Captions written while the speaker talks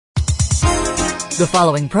The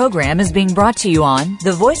following program is being brought to you on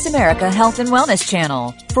the Voice America Health and Wellness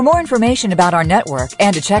Channel. For more information about our network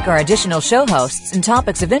and to check our additional show hosts and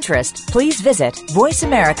topics of interest, please visit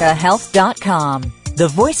voiceamericahealth.com. The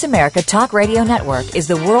Voice America Talk Radio Network is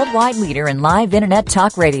the worldwide leader in live Internet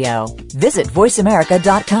talk radio. Visit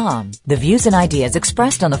voiceamerica.com. The views and ideas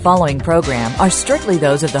expressed on the following program are strictly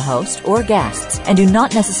those of the host or guests and do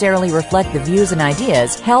not necessarily reflect the views and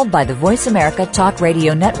ideas held by the Voice America Talk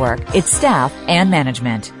Radio Network, its staff, and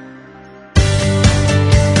management.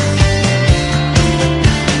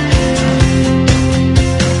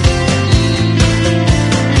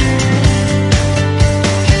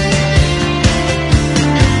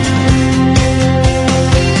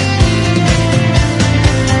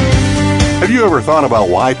 Have you ever thought about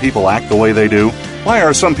why people act the way they do? Why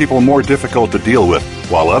are some people more difficult to deal with,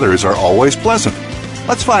 while others are always pleasant?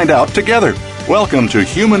 Let's find out together. Welcome to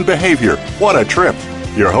Human Behavior. What a trip!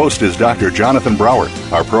 Your host is Dr. Jonathan Brower.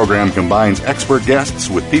 Our program combines expert guests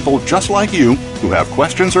with people just like you who have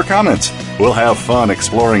questions or comments. We'll have fun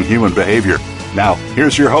exploring human behavior. Now,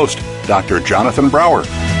 here's your host, Dr. Jonathan Brower.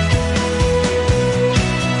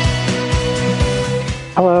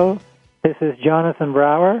 Hello, this is Jonathan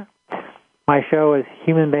Brower. My show is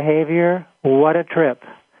Human Behavior. What a trip.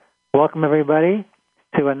 Welcome, everybody,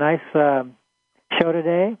 to a nice show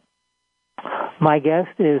today. My guest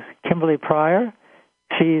is Kimberly Pryor.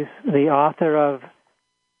 She's the author of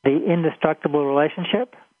The Indestructible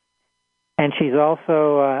Relationship, and she's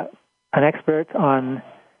also an expert on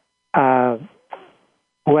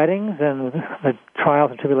weddings and the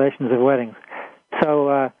trials and tribulations of weddings.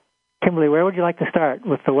 So, Kimberly, where would you like to start,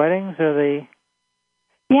 with the weddings or the...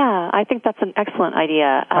 Yeah, I think that's an excellent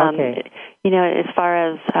idea. Okay. As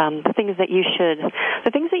far as the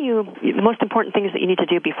most important things that you need to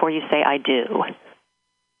do before you say, I do.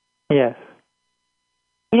 Yes.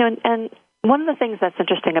 And one of the things that's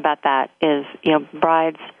interesting about that is,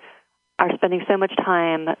 brides are spending so much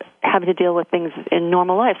time having to deal with things in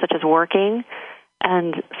normal life, such as working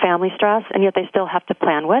and family stress, and yet they still have to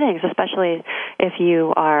plan weddings, especially if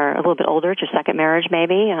you are a little bit older, it's your second marriage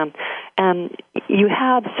maybe, and you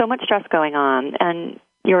have so much stress going on, and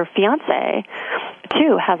your fiancé,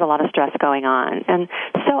 too, has a lot of stress going on. And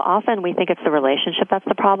so often we think it's the relationship that's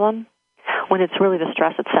the problem, when it's really the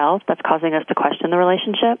stress itself that's causing us to question the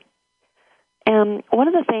relationship. And one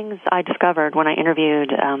of the things I discovered when I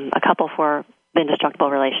interviewed a couple for The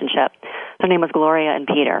Indestructible Relationship, their name was Gloria and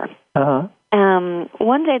Peter. Uh-huh.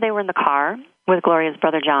 One day they were in the car with Gloria's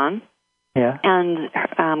brother John, and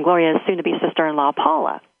Gloria's soon-to-be sister-in-law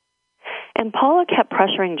Paula. And Paula kept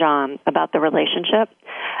pressuring John about the relationship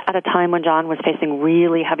at a time when John was facing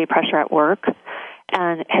really heavy pressure at work,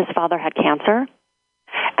 and his father had cancer.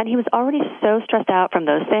 And he was already so stressed out from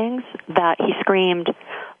those things that he screamed,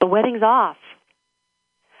 "The wedding's off."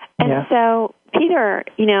 And so Peter,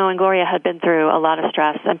 and Gloria had been through a lot of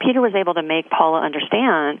stress, and Peter was able to make Paula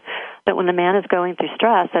understand that when the man is going through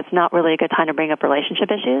stress, that's not really a good time to bring up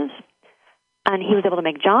relationship issues. And he was able to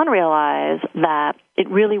make John realize that it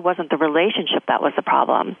really wasn't the relationship that was the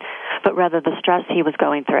problem, but rather the stress he was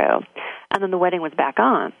going through. And then the wedding was back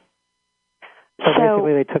on. So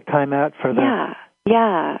basically they took time out for the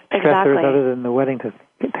exactly. stressors other than the wedding to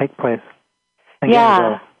take place.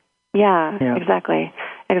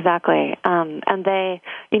 Exactly. And they,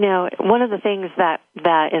 one of the things that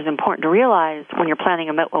is important to realize when you're planning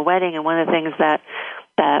a wedding, and one of the things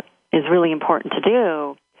that is really important to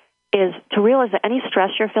do, is to realize that any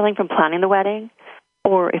stress you're feeling from planning the wedding,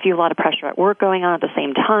 or if you have a lot of pressure at work going on at the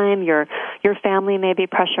same time, your family may be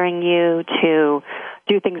pressuring you to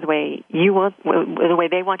do things the way you want, the way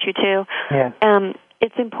they want you to. Yeah.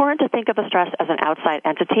 It's important to think of the stress as an outside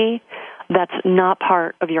entity that's not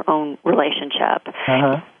part of your own relationship.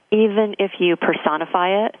 Uh-huh. Even if you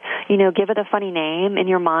personify it, give it a funny name in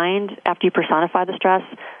your mind after you personify the stress.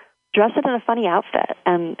 Dress it in a funny outfit,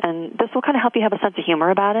 and this will kind of help you have a sense of humor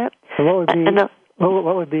about it. So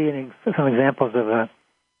what would be some examples of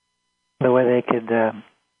the way they could, the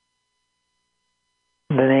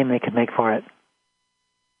name they could make for it,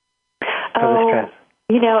 for the stress?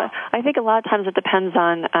 I think a lot of times it depends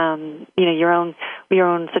on, your own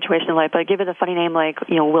situation in life. But give it a funny name like,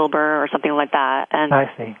 Wilbur or something like that. And I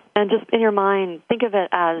see. And just in your mind, think of it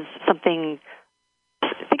as something.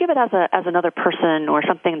 Think of it as another person or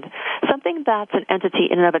something that's an entity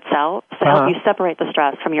in and of itself to help you separate the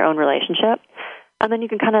stress from your own relationship. And then you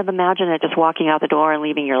can kind of imagine it just walking out the door and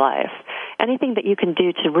leaving your life. Anything that you can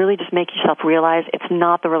do to really just make yourself realize it's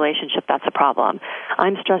not the relationship that's the problem.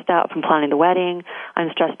 I'm stressed out from planning the wedding.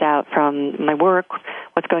 I'm stressed out from my work,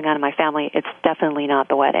 what's going on in my family. It's definitely not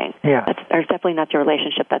the wedding. Yeah. It's definitely not your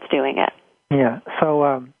relationship that's doing it. Yeah.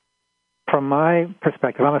 So from my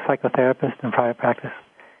perspective, I'm a psychotherapist in private practice,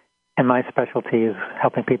 and my specialty is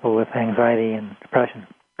helping people with anxiety and depression.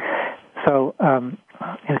 So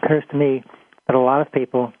it occurs to me that a lot of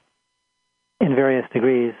people in various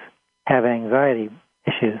degrees have anxiety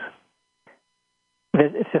issues.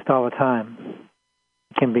 It's just all the time.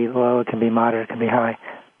 It can be low, it can be moderate, it can be high.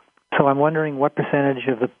 So I'm wondering what percentage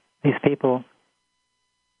of these people,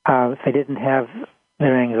 if they didn't have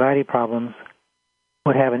their anxiety problems,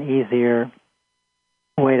 would have an easier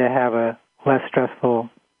way to have a less stressful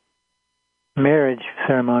marriage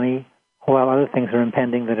ceremony, while other things are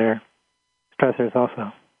impending that are stressors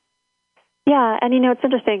also. Yeah, and it's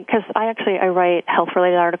interesting because I write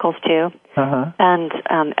health-related articles too, and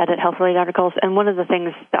edit health-related articles. And one of the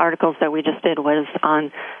articles that we just did was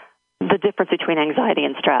on the difference between anxiety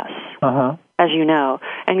and stress. As you know,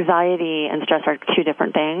 anxiety and stress are two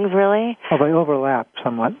different things, really. Well, they overlap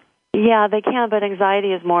somewhat. Yeah, they can, but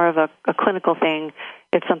anxiety is more of a clinical thing.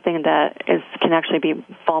 It's something that can actually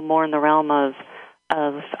fall more in the realm of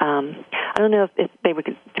I don't know if they would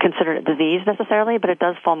consider it disease necessarily, but it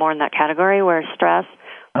does fall more in that category where stress,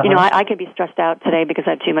 I can be stressed out today because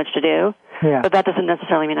I have too much to do, but that doesn't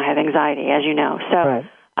necessarily mean I have anxiety, as you know. So, right.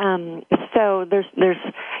 So there's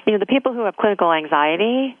the people who have clinical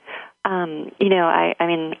anxiety,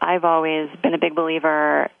 I've always been a big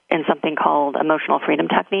believer in something called emotional freedom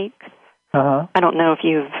technique. I don't know if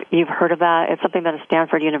you've heard of that. It's something that a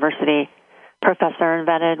Stanford University professor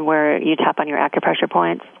invented where you tap on your acupressure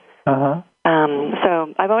points.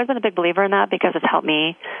 So I've always been a big believer in that because it's helped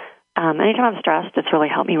me. Anytime I'm stressed, it's really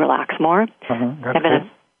helped me relax more. And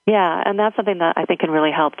that's something that I think can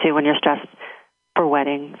really help too when you're stressed for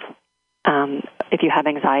weddings, if you have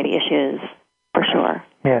anxiety issues, for sure.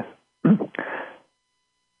 Yes.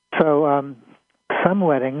 So some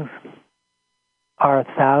weddings are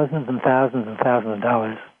thousands and thousands and thousands of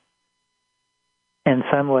dollars, and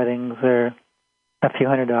some weddings are a few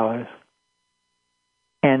 $100s.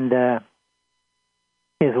 And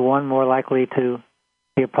is one more likely to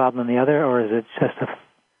be a problem than the other, or is it just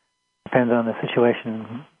depends on the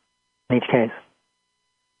situation in each case?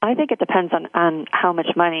 I think it depends on how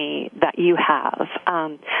much money that you have.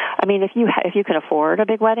 If you can afford a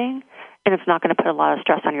big wedding and it's not going to put a lot of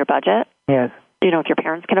stress on your budget, yes. If your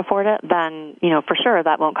parents can afford it, then, for sure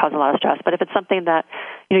that won't cause a lot of stress. But if it's something that,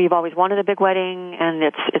 you've always wanted a big wedding and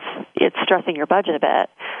it's stressing your budget a bit,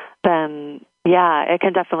 then, yeah, it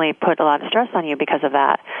can definitely put a lot of stress on you because of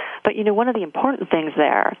that. But, one of the important things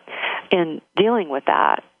there in dealing with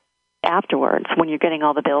that afterwards, when you're getting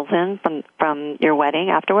all the bills in from your wedding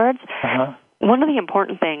afterwards, one of the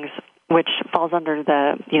important things, which falls under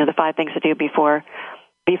the 5 things to do before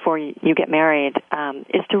you get married,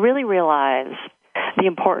 is to really realize the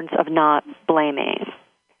importance of not blaming.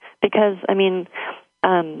 Because,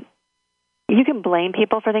 you can blame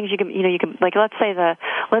people for things. You can like, let's say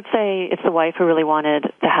it's the wife who really wanted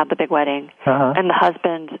to have the big wedding, and the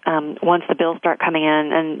husband, once the bills start coming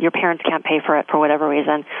in, and your parents can't pay for it for whatever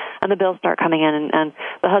reason, and the bills start coming in, and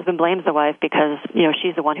the husband blames the wife because,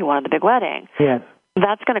 she's the one who wanted the big wedding. Yes.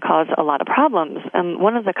 That's going to cause a lot of problems. And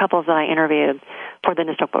one of the couples that I interviewed for the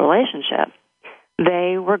Indestructible Relationship,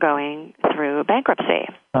 they were going through bankruptcy.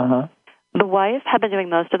 The wife had been doing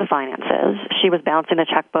most of the finances. She was balancing the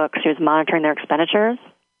checkbooks. She was monitoring their expenditures.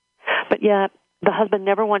 But yet, the husband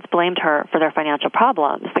never once blamed her for their financial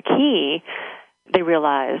problems. The key, they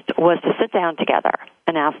realized, was to sit down together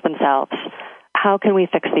and ask themselves, how can we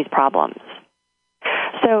fix these problems?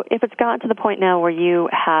 So if it's gotten to the point now where you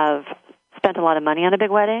have spent a lot of money on a big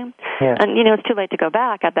wedding, and, it's too late to go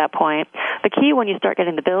back at that point, the key when you start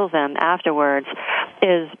getting the bills in afterwards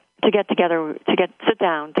is to sit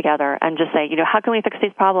down together and just say, how can we fix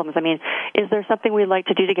these problems? Is there something we'd like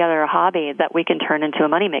to do together, a hobby that we can turn into a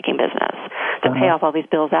money-making business to pay off all these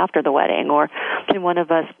bills after the wedding? Or can one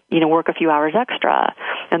of us, work a few hours extra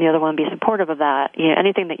and the other one be supportive of that?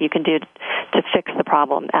 Anything that you can do to fix the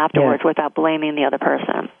problem afterwards without blaming the other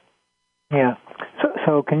person. Yeah.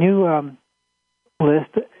 So can you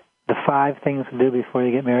list the 5 things to do before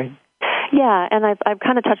you get married? Yeah, and I've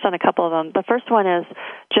kind of touched on a couple of them. The first one is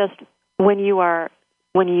just when you are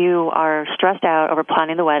stressed out over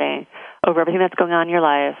planning the wedding, over everything that's going on in your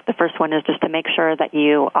life, the first one is just to make sure that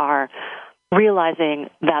you are realizing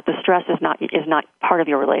that the stress is not part of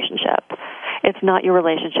your relationship. It's not your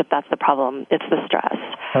relationship that's the problem. It's the stress.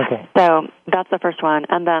 Okay. So that's the first one.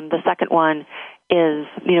 And then the second one is,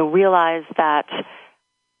 realize that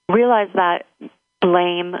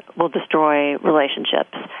blame will destroy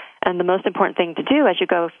relationships. And the most important thing to do as you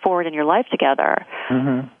go forward in your life together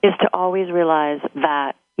is to always realize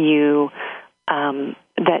that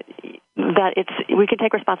we can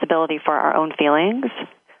take responsibility for our own feelings.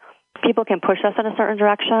 People can push us in a certain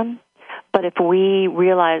direction, but if we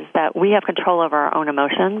realize that we have control over our own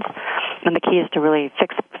emotions, then the key is to really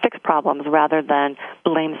fix problems rather than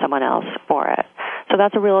blame someone else for it. So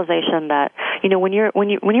that's a realization that, when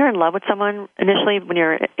you're in love with someone initially,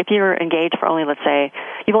 if you're engaged for only, let's say,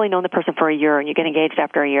 you've only known the person for a year and you get engaged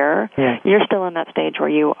after a year, you're still in that stage where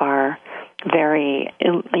you are very,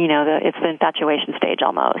 it's the infatuation stage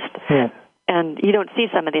almost. Yeah. And you don't see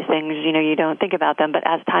some of these things, you don't think about them, but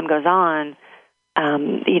as time goes on,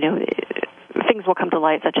 things will come to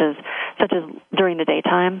light, such as during the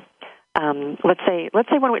daytime. Let's say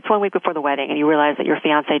it's 1 week before the wedding, and you realize that your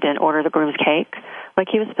fiancé didn't order the groom's cake like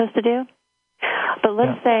he was supposed to do. But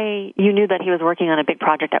let's say you knew that he was working on a big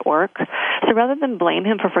project at work, so rather than blame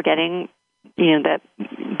him for forgetting,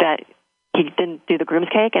 that he didn't do the groom's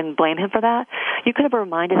cake and blame him for that, you could have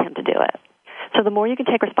reminded him to do it. So the more you can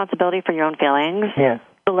take responsibility for your own feelings,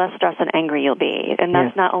 the less stressed and angry you'll be, and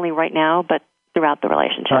that's not only right now, but throughout the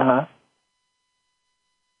relationship. Uh-huh.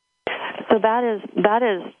 So that is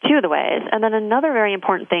two of the ways. And then another very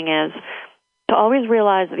important thing is to always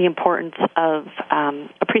realize the importance of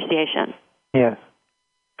appreciation. Yes.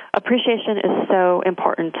 Appreciation is so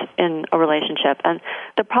important in a relationship. And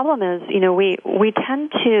the problem is, we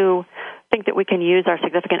tend to think that we can use our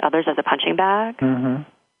significant others as a punching bag. Mm-hmm.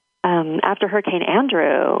 After Hurricane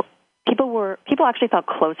Andrew, people actually felt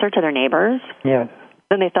closer to their neighbors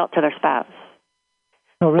than they felt to their spouse.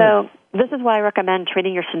 Oh, really? So this is why I recommend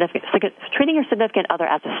treating your significant other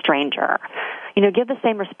as a stranger. Give the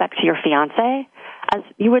same respect to your fiancé as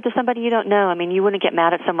you would to somebody you don't know. I mean, you wouldn't get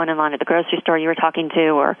mad at someone in line at the grocery store you were talking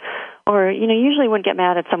to, or usually wouldn't get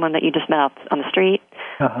mad at someone that you just met on the street.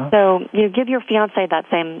 Uh-huh. So give your fiancé that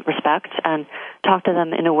same respect and talk to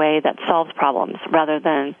them in a way that solves problems rather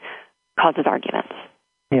than causes arguments.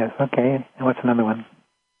 Yes, okay. And what's another one?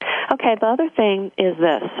 Okay, the other thing is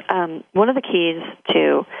this. One of the keys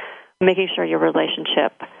to making sure your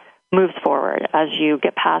relationship moves forward as you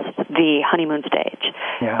get past the honeymoon stage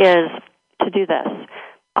is to do this.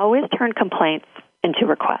 Always turn complaints into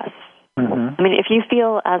requests. Mm-hmm. I mean, if you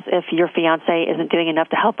feel as if your fiancé isn't doing enough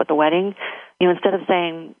to help with the wedding, instead of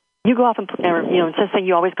saying, you go off and play, instead of saying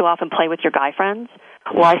you always go off and play with your guy friends,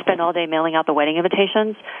 or I spend all day mailing out the wedding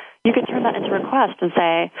invitations, you could turn that into a request and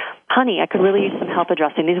say, honey, I could really use some help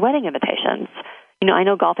addressing these wedding invitations. I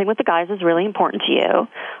know golfing with the guys is really important to you,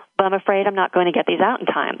 but I'm afraid I'm not going to get these out in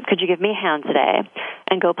time. Could you give me a hand today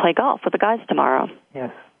and go play golf with the guys tomorrow?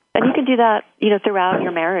 Yes. And you can do that, throughout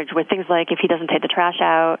your marriage with things like if he doesn't take the trash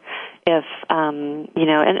out, if, and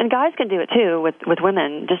guys can do it too with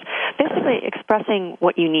women, just basically expressing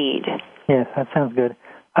what you need. Yes, that sounds good.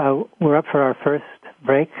 We're up for our first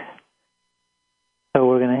break, so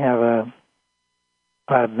we're going to have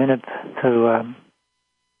about a minute to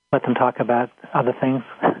let them talk about other things,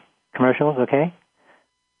 commercials, okay?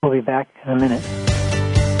 We'll be back in a minute.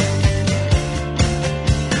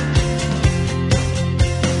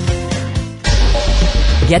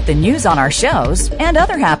 Get the news on our shows and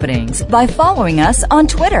other happenings by following us on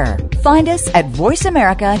Twitter. Find us at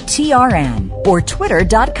VoiceAmericaTRN or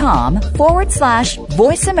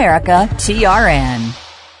twitter.com/VoiceAmericaTRN.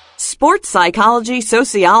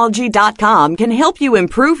 SportsPsychologySociology.com can help you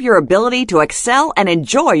improve your ability to excel and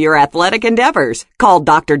enjoy your athletic endeavors. Call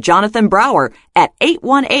Dr. Jonathan Brower at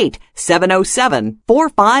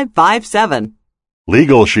 818-707-4557.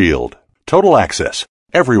 Legal Shield. Total access.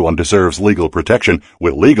 Everyone deserves legal protection.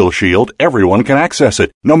 With Legal Shield, everyone can access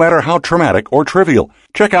it, no matter how traumatic or trivial.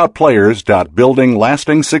 Check out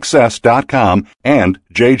players.buildinglastingsuccess.com and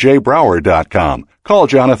jjbrower.com. Call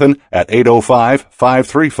Jonathan at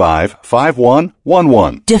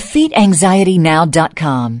 805-535-5111.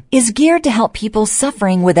 DefeatAnxietyNow.com is geared to help people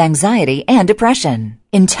suffering with anxiety and depression.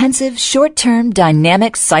 Intensive short-term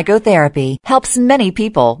dynamic psychotherapy helps many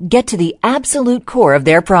people get to the absolute core of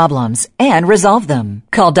their problems and resolve them.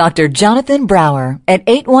 Call Dr. Jonathan Brower at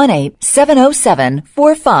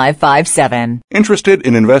 818-707-4557. Interested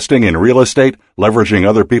in investing in real estate, leveraging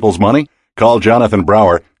other people's money? Call Jonathan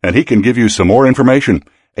Brower and he can give you some more information.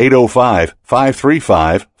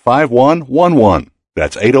 805-535-5111.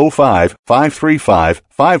 That's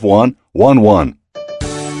 805-535-5111.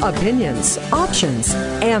 Opinions, options,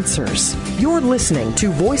 answers. You're listening to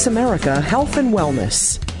Voice America Health and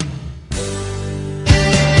Wellness.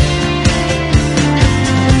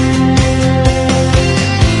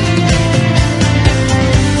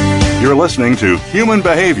 You're listening to Human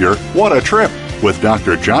Behavior, What a Trip, with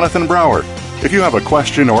Dr. Jonathan Brower. If you have a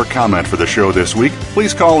question or comment for the show this week,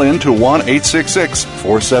 please call in to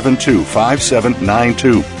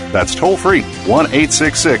 1-866-472-5792. That's toll free,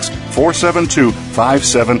 1-866-472-5792.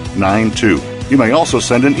 888-472-5792. You may also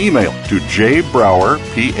send an email to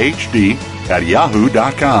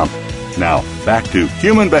jbrowerphd@yahoo.com. Now, back to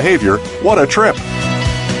Human Behavior. What a trip!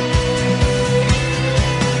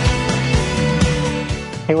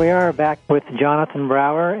 Here we are back with Jonathan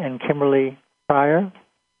Brower and Kimberly Pryor,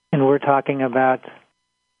 and we're talking about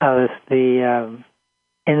the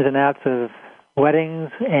ins and outs of weddings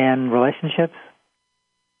and relationships.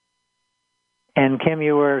 And Kim,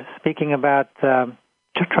 you were speaking about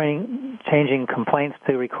changing complaints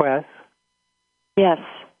to requests. Yes.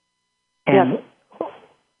 And yes.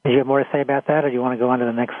 Do you have more to say about that, or do you want to go on to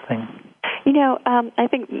the next thing? You know, I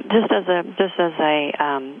think just as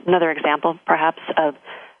another example, perhaps, of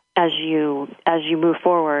as you move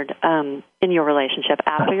forward in your relationship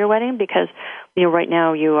after your wedding, because right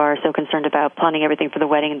now you are so concerned about planning everything for the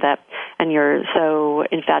wedding and you're so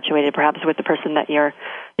infatuated perhaps with the person that you're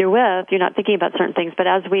with, you're not thinking about certain things. But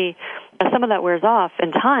as some of that wears off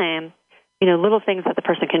in time, little things that the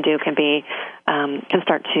person can do can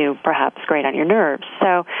start to perhaps grate on your nerves.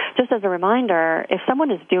 So just as a reminder, if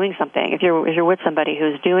someone is doing something, if you're with somebody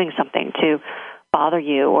who's doing something to bother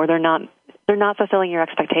you, or they're not fulfilling your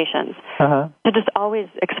expectations, to just always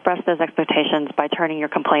express those expectations by turning your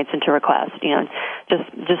complaints into requests.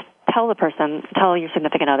 Just tell the person, tell your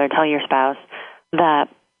significant other, tell your spouse that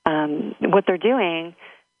what they're doing.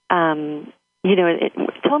 Tell them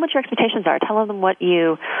what your expectations are. Tell them what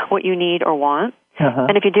you need or want.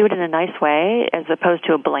 And if you do it in a nice way, as opposed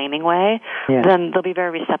to a blaming way, then they'll be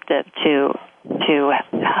very receptive to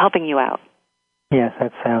helping you out. Yes,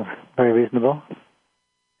 that sounds very reasonable.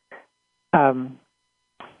 So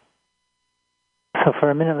for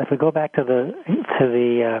a minute, if we go back to the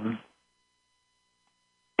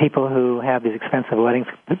people who have these expensive weddings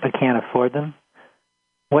but can't afford them,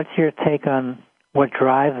 what's your take on what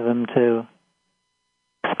drives them to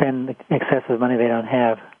spend excessive money they don't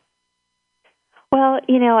have? Well,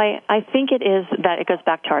 I think it is that it goes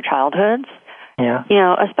back to our childhoods. Yeah.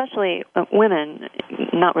 Especially women,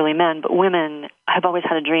 not really men, but women have always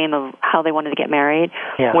had a dream of how they wanted to get married,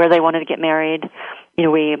 where they wanted to get married.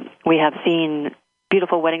 We have seen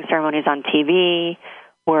beautiful wedding ceremonies on TV.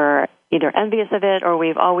 We're either envious of it, or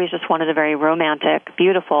we've always just wanted a very romantic,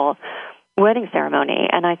 beautiful wedding ceremony.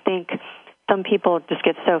 And I think some people just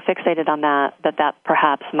get so fixated on that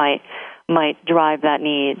perhaps might drive that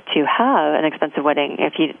need to have an expensive wedding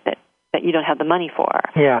that you don't have the money for.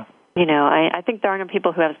 Yeah. I think there are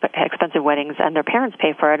people who have expensive weddings and their parents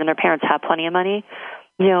pay for it, and their parents have plenty of money,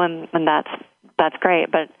 and that's great.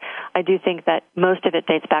 But I do think that most of it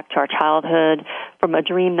dates back to our childhood, from a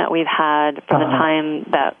dream that we've had from the time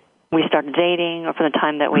that we started dating, or from the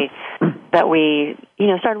time that we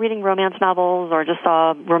started reading romance novels, or just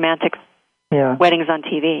saw romantic weddings on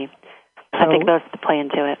TV. So I think those play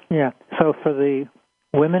into it. Yeah. So for the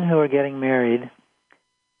women who are getting married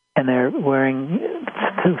and they're wearing,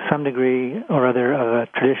 to some degree or other, of a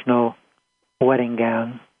traditional wedding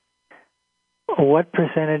gown, what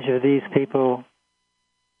percentage of these people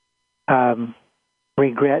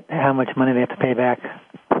regret how much money they have to pay back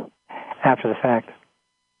after the fact?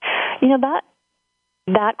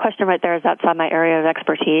 That question right there is outside my area of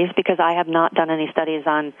expertise, because I have not done any studies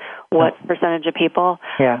on what percentage of people.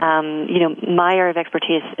 Yeah. My area of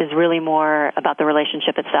expertise is really more about the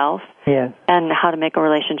relationship itself, and how to make a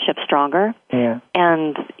relationship stronger,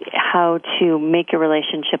 and how to make your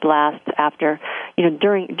relationship last after,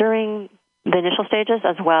 during the initial stages,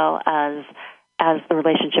 as well as the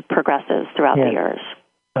relationship progresses throughout the years.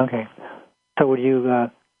 Okay. So would you,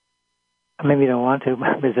 maybe you don't want to,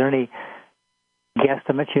 but is there any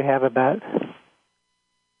guesstimates you have about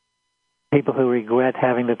people who regret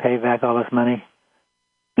having to pay back all this money?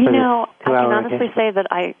 I can honestly say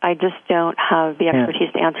that I just don't have the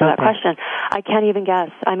expertise to answer that question. I can't even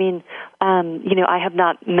guess. I mean, I have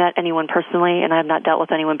not met anyone personally, and I have not dealt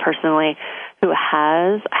with anyone personally who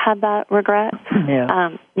has had that regret.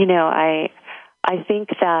 I think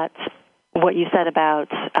that what you said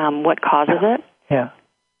about what causes it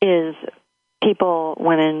is people,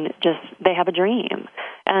 women, they have a dream.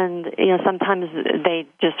 And, sometimes they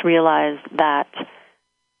just realize that,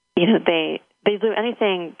 they do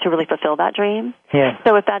anything to really fulfill that dream. Yeah.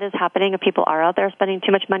 So if that is happening, if people are out there spending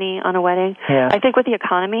too much money on a wedding, I think with the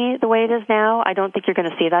economy the way it is now, I don't think you're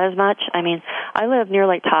going to see that as much. I mean, I live near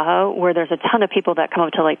Lake Tahoe, where there's a ton of people that come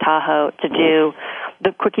up to Lake Tahoe to do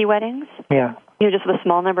the quickie weddings. Yeah. Just with a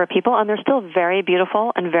small number of people, and they're still very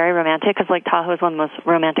beautiful and very romantic, because Lake Tahoe is one of the most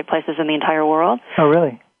romantic places in the entire world. Oh,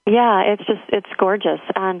 really? Yeah, it's gorgeous.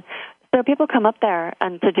 And So people come up there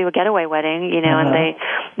and to do a getaway wedding, and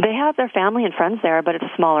they have their family and friends there, but it's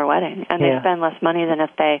a smaller wedding, and they spend less money than if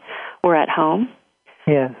they were at home.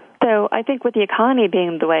 Yeah. So I think with the economy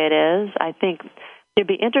being the way it is, I think it'd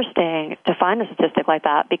be interesting to find a statistic like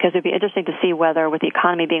that, because it'd be interesting to see whether, with the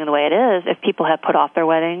economy being the way it is, if people have put off their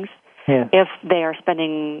weddings, if they are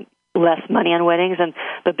spending less money on weddings, and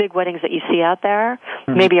the big weddings that you see out there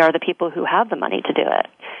maybe are the people who have the money to do it.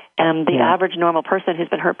 And the average normal person who's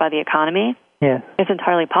been hurt by the economy, it's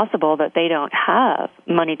entirely possible that they don't have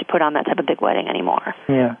money to put on that type of big wedding anymore.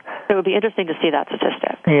 Yeah. So it would be interesting to see that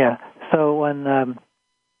statistic. Yeah. So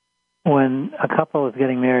when a couple is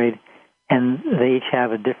getting married and they each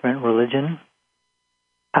have a different religion,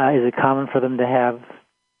 is it common for them to have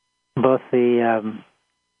both the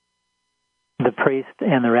priest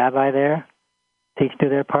and the rabbi there to each do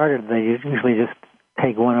their part, or do they usually just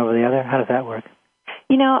take one over the other? How does that work?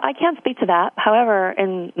 I can't speak to that. However,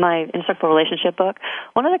 in my Instructable Relationship book,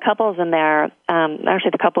 one of the couples in there,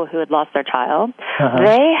 actually the couple who had lost their child,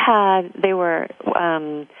 they were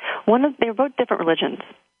both different religions.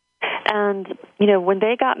 And, when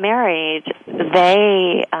they got married,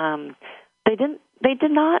 they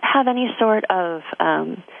did not have any sort of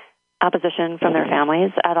opposition from their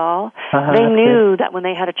families at all. They knew that when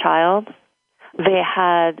they had a child, they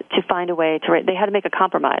had to find a way to they had to make a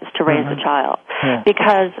compromise to raise the child,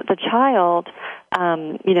 because the child,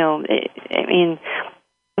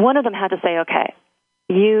 one of them had to say, okay,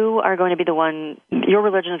 you are going to be the one, your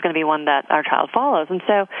religion is going to be one that our child follows. And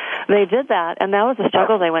so they did that, and that was the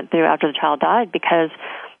struggle they went through after the child died, because,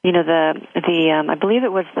 I believe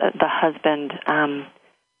it was the husband,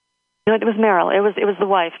 no, it was Meryl. It was the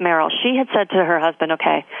wife, Meryl. She had said to her husband,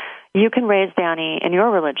 okay, you can raise Danny in your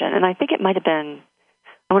religion. And I think it might have been,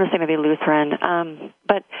 I want to say maybe Lutheran.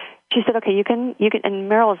 But she said, okay, you can, and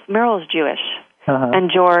Meryl is Jewish. And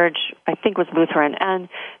George, I think, was Lutheran. And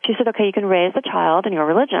she said, okay, you can raise the child in your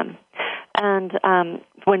religion. And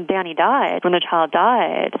when Danny died, when the child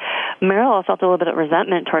died, Meryl felt a little bit of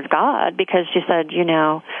resentment towards God, because she said,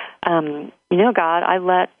 God,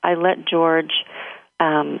 I let George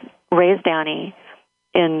raise Danny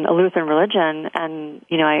in a Lutheran religion, and,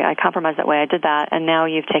 I compromised that way. I did that, and now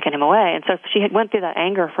you've taken him away. And so she had went through that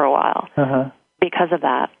anger for a while because of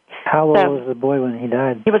that. How old was the boy when he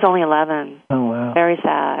died? He was only 11. Oh, wow. Very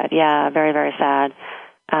sad. Yeah, very, very sad.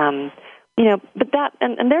 But that,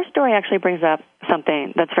 and their story actually brings up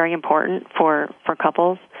something that's very important for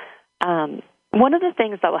couples. One of the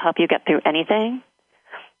things that will help you get through anything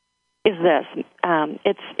is this.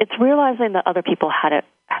 It's realizing that other people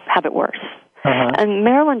have it worse. And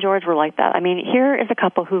Meryl and George were like that. I mean, here is a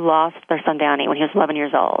couple who lost their son Danny when he was 11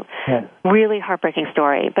 years old. Really heartbreaking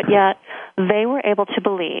story. But yet they were able to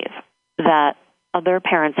believe that other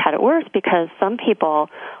parents had it worse, because some people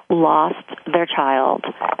lost their child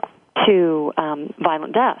to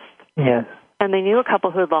violent death. And they knew a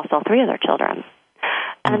couple who had lost all three of their children.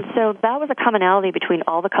 And so that was a commonality between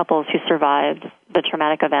all the couples who survived the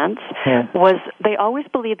traumatic events, was they always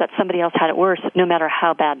believed that somebody else had it worse, no matter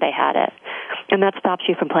how bad they had it. And that stops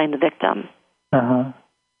you from playing the victim.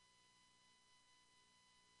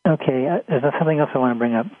 Okay, there's something else I want to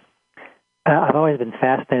bring up. I've always been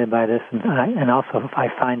fascinated by this, and also I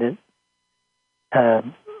find it, I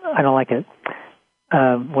don't like it.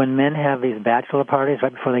 When men have these bachelor parties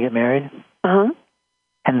right before they get married,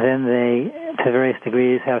 and then they, to various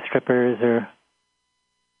degrees, have strippers or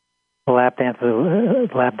lap dances or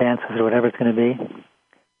whatever it's going to be.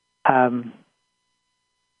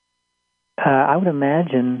 I would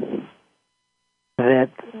imagine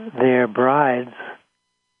that their brides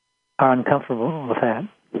are uncomfortable with that.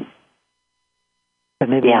 But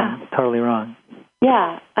maybe I'm totally wrong.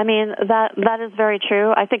 Yeah, I mean, that is very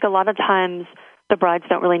true. I think a lot of times the brides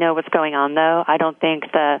don't really know what's going on, though. I don't think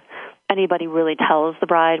anybody really tells the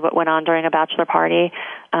bride what went on during a bachelor party.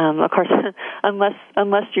 Of course, unless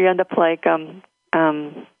you end up like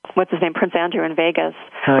what's his name, Prince Andrew in Vegas,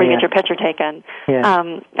 where you get your picture taken.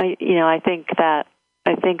 I think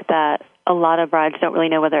that a lot of brides don't really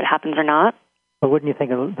know whether it happens or not. But wouldn't you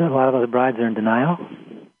think a lot of those brides are in denial?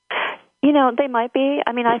 They might be.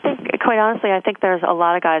 I mean, I think, quite honestly, I think there's a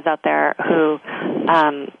lot of guys out there who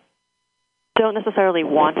don't necessarily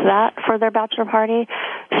want that for their bachelor party.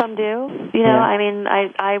 Some do. I mean,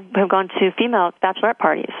 I have gone to female bachelorette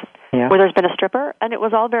parties where there's been a stripper, and it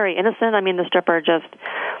was all very innocent. I mean, the stripper just,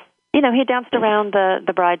 he danced around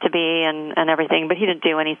the bride-to-be and everything, but he didn't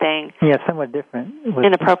do anything. Yeah, somewhat different.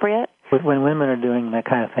 Inappropriate. When women are doing that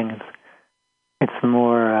kind of thing, it's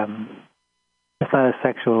more... it's not as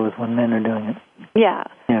sexual as when men are doing it.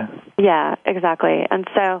 Yeah, exactly. And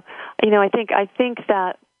so, I think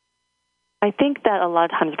that I think that a lot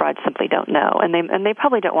of times brides simply don't know, and they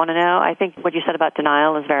probably don't want to know. I think what you said about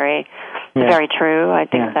denial is very true. I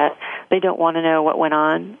think that they don't want to know what went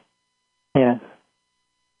on. Yeah.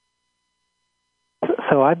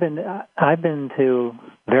 So I've been to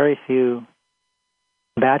very few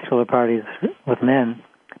bachelor parties with men,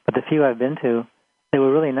 but the few I've been to, they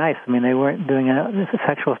were really nice. I mean, they weren't doing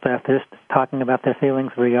sexual stuff. They're just talking about their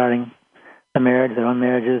feelings regarding the marriage, their own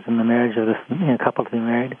marriages, and the marriage of this couple to be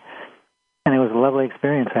married. And it was a lovely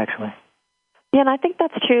experience, actually. Yeah, and I think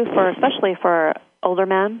that's true especially for older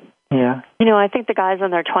men. Yeah. I think the guys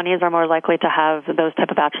in their 20s are more likely to have those type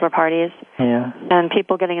of bachelor parties. Yeah. And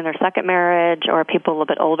people getting in their second marriage or people a little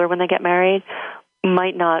bit older when they get married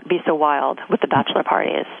might not be so wild with the bachelor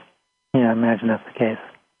parties. Yeah, I imagine that's the case.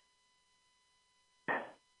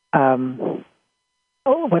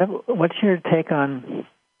 What's your take on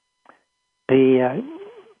the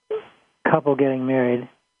couple getting married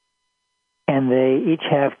and they each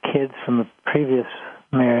have kids from the previous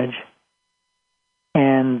marriage,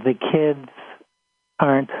 and the kids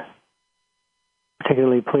aren't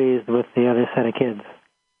particularly pleased with the other set of kids?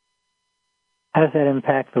 How does that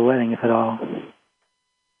impact the wedding, if at all?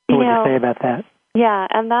 What would you say about that? Yeah,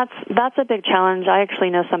 and that's a big challenge. I actually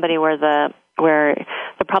know somebody where the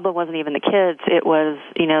problem wasn't even the kids; it was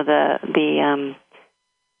the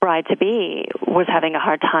bride-to-be was having a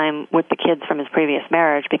hard time with the kids from his previous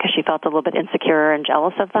marriage because she felt a little bit insecure and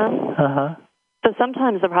jealous of them. Uh-huh. So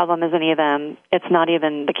sometimes the problem isn't even, it's not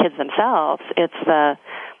even the kids themselves, it's the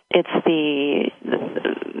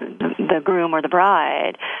groom or the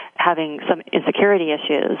bride having some insecurity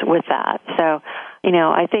issues with that. So,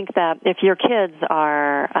 I think that if your kids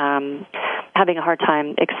are having a hard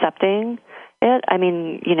time accepting it, I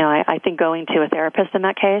think going to a therapist in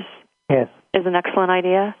that case is an excellent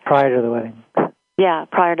idea. Prior to the wedding. Yeah,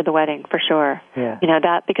 prior to the wedding, for sure. Yeah.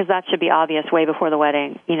 Because that should be obvious way before the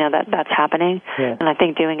wedding, that's happening. Yeah. And I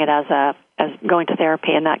think doing it as going to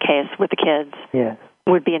therapy in that case with the kids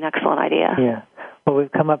would be an excellent idea. Yeah. Well,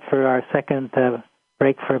 we've come up for our second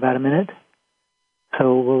break for about a minute,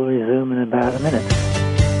 so we'll resume in about a minute.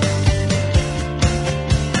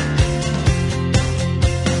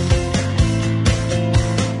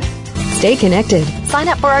 Stay connected. Sign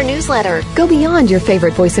up for our newsletter. Go beyond your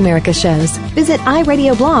favorite Voice America shows. Visit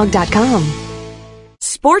iradioblog.com.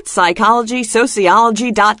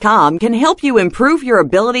 SportsPsychologySociology.com can help you improve your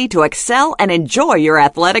ability to excel and enjoy your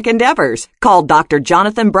athletic endeavors. Call Dr.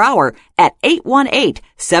 Jonathan Brower at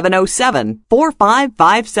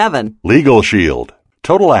 818-707-4557. Legal Shield.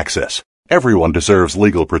 Total access. Everyone deserves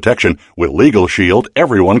legal protection. With Legal Shield,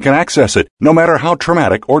 everyone can access it, no matter how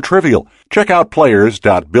traumatic or trivial. Check out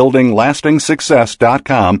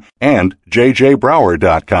players.buildinglastingsuccess.com and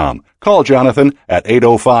jjbrower.com. Call Jonathan at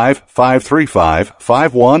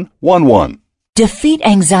 805-535-5111.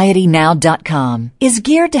 DefeatAnxietyNow.com is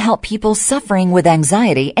geared to help people suffering with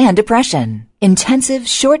anxiety and depression. Intensive,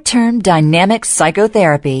 short-term, dynamic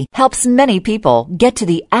psychotherapy helps many people get to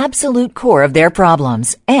the absolute core of their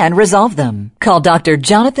problems and resolve them. Call Dr.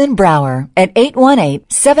 Jonathan Brower at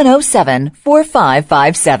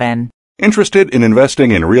 818-707-4557. Interested in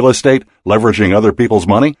investing in real estate, leveraging other people's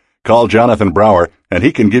money? Call Jonathan Brower, and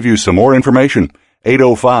he can give you some more information.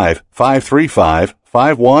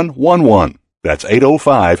 805-535-5111. That's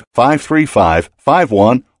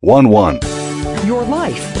 805-535-5111. Your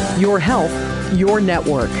life, your health, your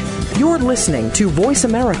network. You're listening to Voice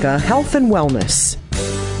America Health and Wellness.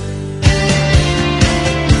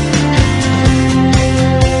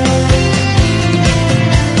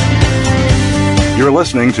 You're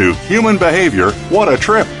listening to Human Behavior, What a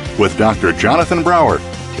Trip, with Dr. Jonathan Brower.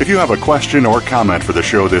 If you have a question or comment for the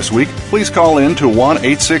show this week, please call in to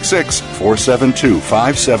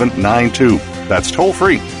 1-866-472-5792. That's toll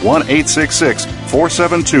free,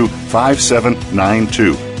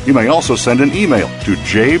 1-866-472-5792. You may also send an email to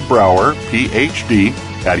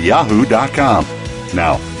jbrowerphd@yahoo.com.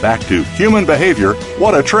 Now, back to Human Behavior,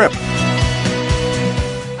 What a Trip.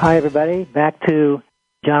 Hi, everybody. Back to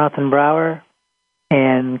Jonathan Brower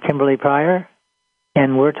and Kimberly Pryor,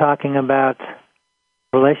 and we're talking about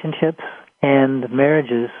relationships and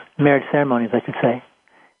marriage ceremonies, I should say.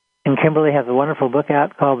 And Kimberly has a wonderful book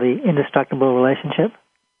out called The Indestructible Relationship.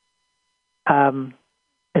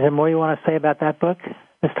 Is there more you want to say about that book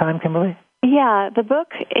this time, Kimberly? Yeah, the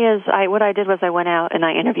book is, what I did was I went out and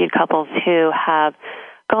I interviewed couples who have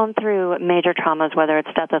gone through major traumas, whether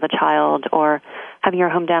it's death of a child or having your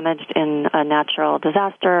home damaged in a natural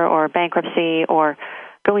disaster or bankruptcy or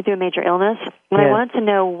going through a major illness. And I wanted to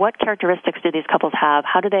know what characteristics do these couples have?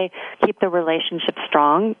 How do they keep their relationship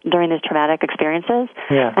strong during these traumatic experiences?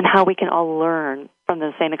 And how we can all learn from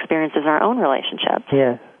the same experiences in our own relationships.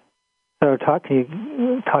 Yes. So can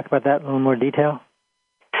you talk about that in a little more detail?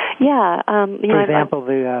 Yeah. For example,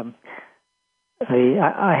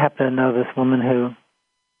 I happen to know this woman who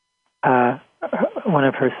one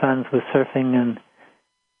of her sons was surfing and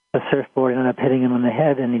the surfboard ended up hitting him on the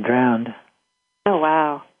head and he drowned. Oh,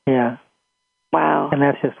 wow. Yeah. Wow. And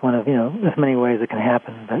that's just one of, there's many ways it can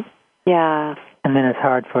happen. But yeah. And then it's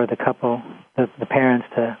hard for the couple, the parents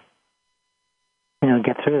to,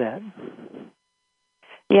 get through that.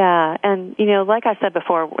 Yeah, and, like I said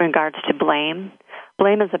before in regards to blame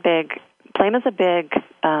is a big thing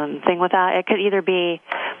with that. It could either be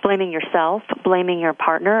blaming yourself, blaming your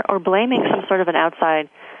partner, or blaming some sort of an outside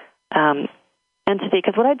entity.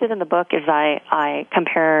 Because what I did in the book is I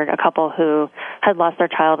compared a couple who had lost their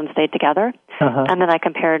child and stayed together, and then I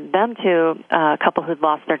compared them to a couple who'd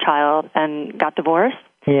lost their child and got divorced.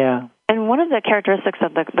 Yeah. And one of the characteristics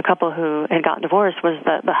of the couple who had gotten divorced was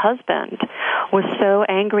that the husband was so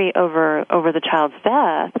angry over the child's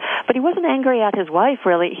death, but he wasn't angry at his wife,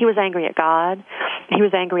 really. He was angry at God. He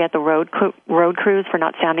was angry at the road crews for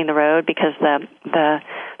not sounding the road because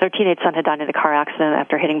their teenage son had died in a car accident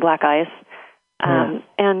after hitting black ice.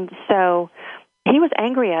 And so he was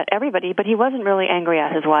angry at everybody, but he wasn't really angry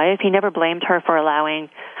at his wife. He never blamed her for allowing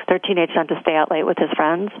their teenage son to stay out late with his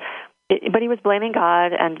friends. But he was blaming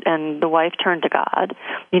God, and the wife turned to God.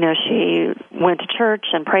 She went to church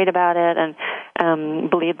and prayed about it and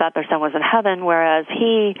believed that their son was in heaven, whereas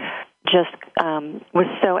he just was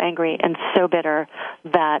so angry and so bitter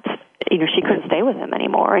that she couldn't stay with him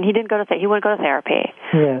anymore. And he wouldn't go to therapy.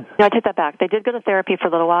 Yes. I take that back. They did go to therapy for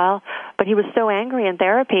a little while, but he was so angry in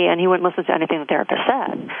therapy, and he wouldn't listen to anything the therapist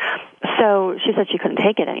said. So she said she couldn't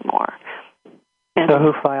take it anymore. And so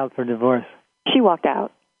who filed for divorce? She walked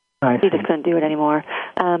out. He just couldn't do it anymore.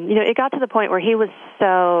 It got to the point where he was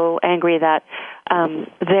so angry that it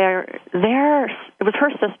was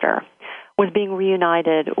her sister was being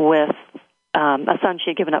reunited with a son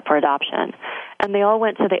she had given up for adoption. And they all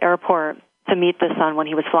went to the airport to meet the son when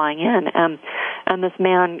he was flying in. And this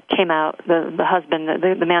man came out, the husband,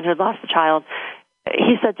 the man who had lost the child,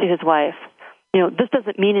 he said to his wife, this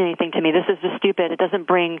doesn't mean anything to me. This is just stupid. It doesn't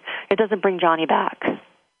bring Johnny back.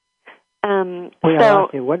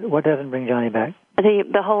 What doesn't bring Johnny back?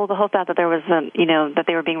 The whole thought that there was that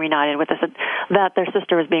they were being reunited with that their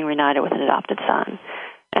sister was being reunited with an adopted son.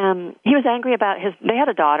 He was angry about they had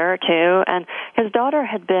a daughter too, and his daughter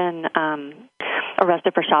had been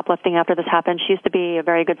arrested for shoplifting after this happened. She used to be a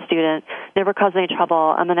very good student, never caused any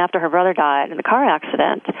trouble, and then after her brother died in the car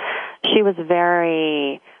accident, she was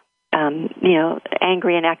very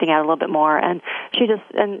angry and acting out a little bit more, and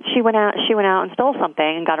she went out and stole something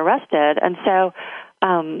and got arrested. And so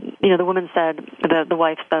the woman said,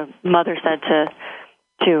 the mother said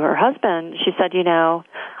to her husband, she said,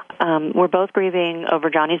 we're both grieving over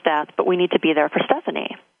Johnny's death, but we need to be there for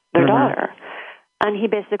Stephanie, their daughter. And he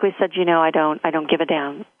basically said, I don't give a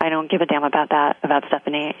damn. I don't give a damn about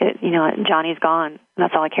Stephanie. Johnny's gone, and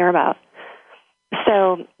that's all I care about.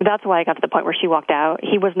 So that's why I got to the point where she walked out.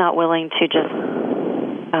 He was not willing to just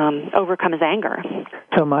overcome his anger.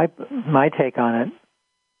 So my take on it,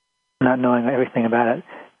 not knowing everything about it in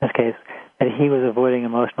this case, that he was avoiding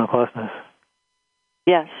emotional closeness.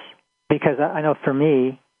 Yes. Because I know for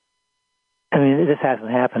me, this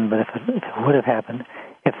hasn't happened, but if it would have happened,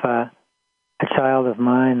 if a child of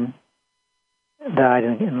mine died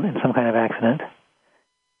in some kind of accident,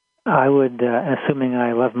 I would, assuming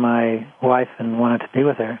I loved my wife and wanted to be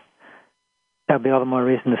with her, that would be all the more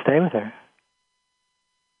reason to stay with her.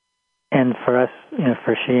 And for us,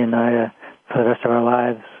 for she and I, for the rest of our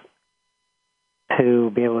lives,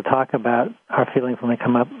 to be able to talk about our feelings when they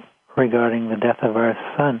come up regarding the death of our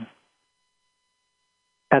son.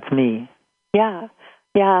 That's me. Yeah.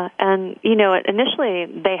 And, initially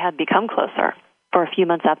they had become closer for a few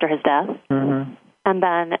months after his death. Mm-hmm. And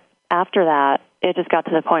then after that, it just got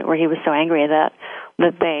to the point where he was so angry that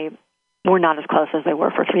they were not as close as they were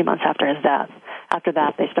for 3 months after his death. After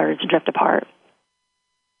that, they started to drift apart.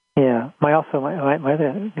 Yeah. My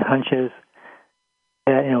other hunch is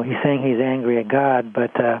that, he's saying he's angry at God,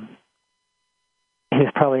 but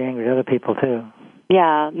he's probably angry at other people too.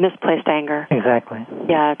 Yeah, misplaced anger. Exactly.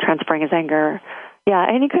 Yeah, transferring his anger. Yeah,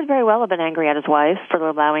 and he could very well have been angry at his wife for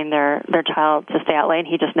allowing their child to stay out late.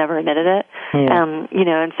 He just never admitted it. Yeah.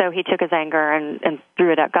 And so he took his anger and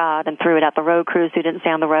threw it at God and threw it at the road crews who didn't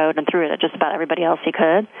stay on the road and threw it at just about everybody else he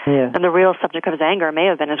could. Yeah. And the real subject of his anger may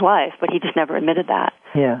have been his wife, but he just never admitted that.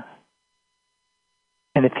 Yeah.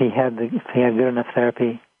 And if he had good enough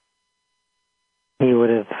therapy, he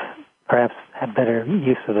would have perhaps had better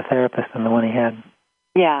use of the therapist than the one he had.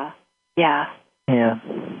 Yeah. Yeah.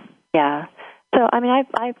 Yeah. So, I mean,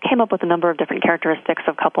 I came up with a number of different characteristics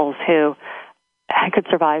of couples who could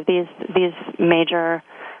survive these major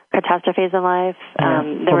catastrophes in life. Yeah.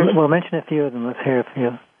 We'll mention a few of them. Let's hear a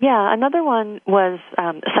few. Yeah, another one was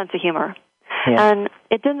a sense of humor. Yeah. And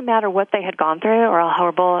it didn't matter what they had gone through or how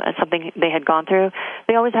horrible something they had gone through.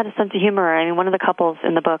 They always had a sense of humor. I mean, one of the couples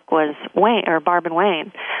in the book was Barb and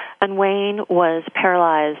Wayne. And Wayne was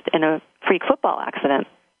paralyzed in a freak football accident.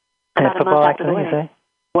 A football accident, you say?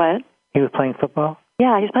 What? He was playing football?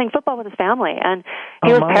 Yeah, he was playing football with his family, and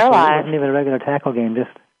he was paralyzed. It wasn't even a regular tackle game,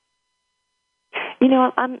 just... You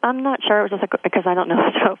know, I'm not sure. It was just because I don't know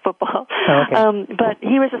much about football. Oh, okay. But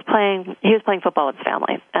he was just playing. He was playing football with his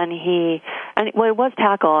family, and it was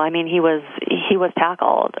tackle. I mean, he was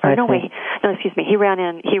tackled. Or excuse me. He ran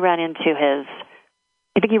into his.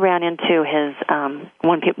 I think he ran into his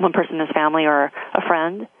one person in his family or a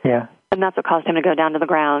friend. Yeah. And that's what caused him to go down to the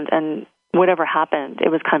ground. And whatever happened, it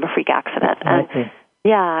was kind of a freak accident. And, I see.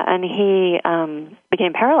 Yeah, and he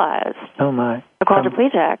became paralyzed. Oh, my. A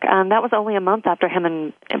quadriplegic. That was only a month after him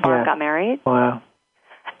and Barb got married. Wow.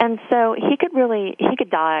 And so he could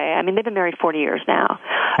die. I mean, they've been married 40 years now.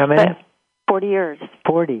 How many? 40 years.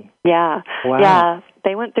 40? Yeah. Wow. Yeah,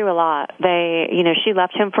 they went through a lot. She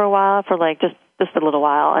left him for a while, for like just a little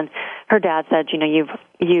while. And her dad said,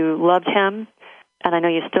 you loved him, and I know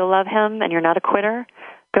you still love him, and you're not a quitter.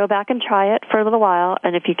 Go back and try it for a little while,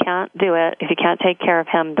 and if you can't do it, if you can't take care of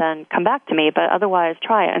him, then come back to me. But otherwise,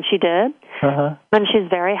 try it. And she did. Uh-huh. And she's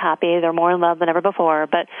very happy. They're more in love than ever before.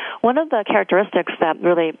 But one of the characteristics that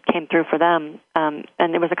really came through for them, and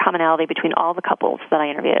it was a commonality between all the couples that I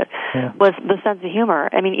interviewed, was the sense of humor.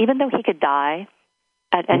 I mean, even though he could die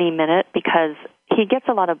at any minute because he gets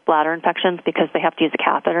a lot of bladder infections because they have to use a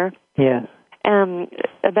catheter. Yeah. And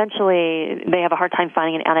eventually they have a hard time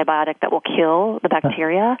finding an antibiotic that will kill the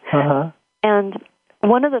bacteria. Uh-huh. And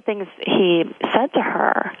one of the things he said to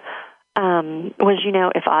her was,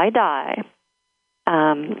 if I die,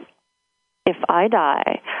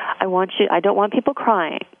 I don't want people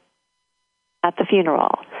crying at the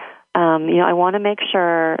funeral. I want to make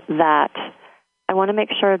sure that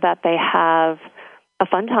they have a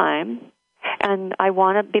fun time, and I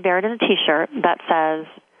want to be buried in a T-shirt that says,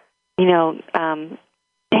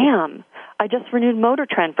 damn, I just renewed Motor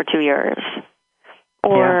Trend for 2 years.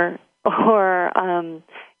 Or,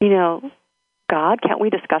 God, can't we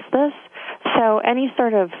discuss this? So any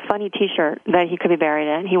sort of funny T-shirt that he could be buried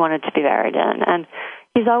in, he wanted to be buried in. And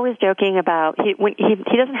he's always joking about, he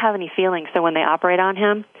doesn't have any feelings, so when they operate on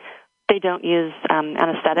him, they don't use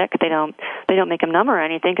anesthetic. They don't make him numb or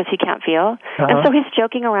anything because he can't feel. Uh-huh. And so he's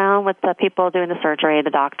joking around with the people doing the surgery, the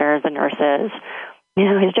doctors, the nurses.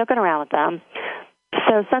 He's joking around with them.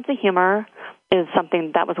 So sense of humor is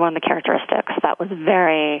something that was one of the characteristics that was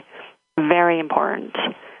very, very important.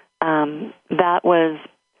 That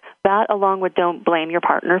along with don't blame your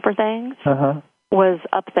partner for things was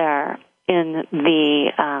up there in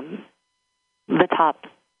the top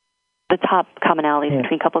commonalities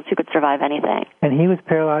between couples who could survive anything. And he was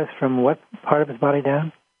paralyzed from what part of his body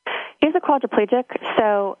down? He's a quadriplegic,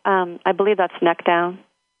 so I believe that's neck down.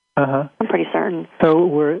 Uh-huh. I'm pretty certain. So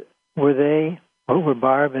were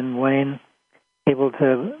Barb and Wayne able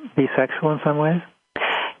to be sexual in some ways?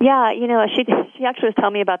 Yeah, she actually was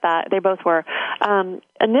telling me about that. They both were.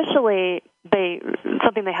 Initially,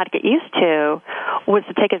 something they had to get used to was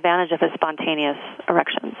to take advantage of his spontaneous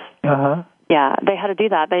erections. Uh-huh. Yeah, they had to do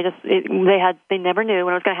that. They never knew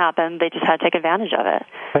when it was going to happen. They just had to take advantage of it.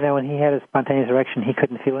 But then when he had his spontaneous erection, he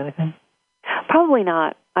couldn't feel anything? Probably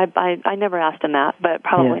not. I never asked him that, but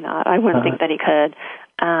probably not. I wouldn't think that he could.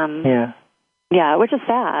 Yeah, which is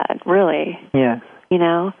sad, really. Yeah.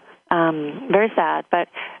 Very sad. But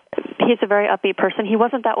he's a very upbeat person. He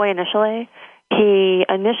wasn't that way initially.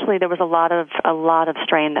 Initially there was a lot of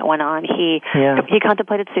strain that went on. He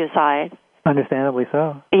contemplated suicide. Understandably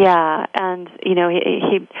so. Yeah, and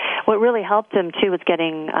he what really helped him too was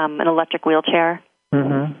getting an electric wheelchair.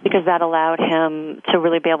 Mm-hmm. Because that allowed him to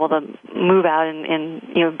really be able to move out, and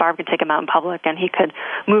Barb could take him out in public, and he could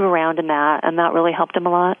move around in that, and that really helped him a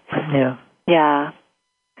lot. Yeah. Yeah.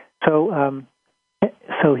 So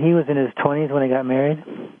he was in his 20s when they got married?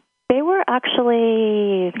 They were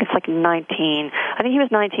actually, I think it's like 19. I think he was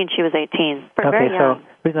 19, she was 18. Very young. So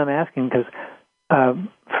the reason I'm asking, because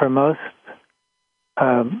for most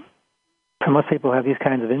people who have these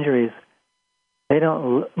kinds of injuries, they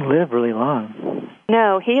don't live really long.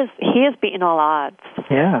 No, he has beaten all odds.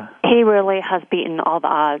 Yeah. He really has beaten all the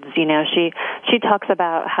odds. She talks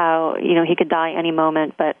about how, he could die any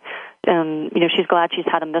moment, but, she's glad she's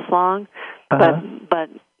had him this long. Uh-huh. But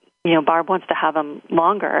Barb wants to have him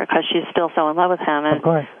longer because she's still so in love with him. And, of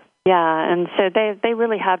course. Yeah, and so they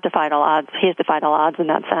really have defied all odds. He has defied all odds in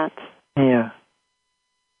that sense. Yeah.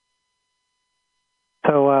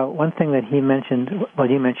 So one thing that he mentioned,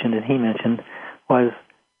 you mentioned and he mentioned, was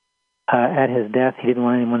at his death he didn't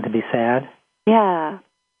want anyone to be sad. Yeah.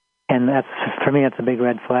 And for me, that's a big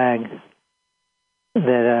red flag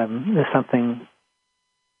that there's something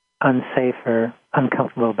unsafe or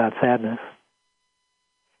uncomfortable about sadness.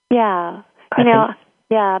 Yeah.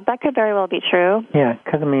 Yeah, that could very well be true. Yeah,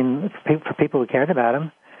 because, for people who cared about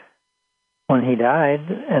him, when he died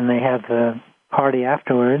and they have the party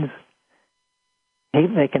afterwards,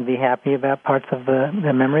 they can be happy about parts of the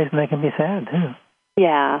memories, and they can be sad, too.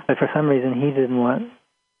 Yeah. But for some reason, he didn't want...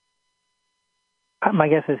 My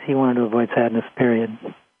guess is he wanted to avoid sadness, period.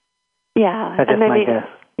 Yeah. That's just my guess.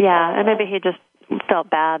 Yeah, and maybe he just felt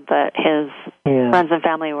bad that his friends and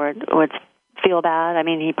family would feel bad.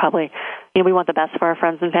 He probably... we want the best for our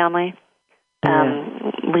friends and family.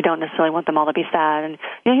 We don't necessarily want them all to be sad. And,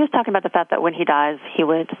 he was talking about the fact that when he dies, he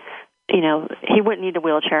would... he wouldn't need a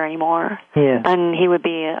wheelchair anymore. Yeah. And he would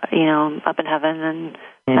be, up in heaven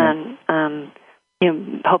and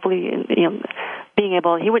hopefully, being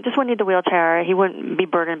able, he wouldn't need the wheelchair. He wouldn't be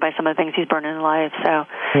burdened by some of the things he's burdened in life. So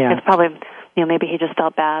it's probably, maybe he just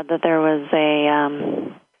felt bad that there was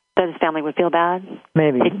that his family would feel bad.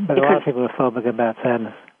 Maybe, but a lot of people are phobic about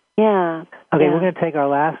sadness. Yeah. Okay, we're going to take our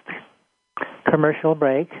last commercial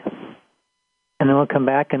break, and then we'll come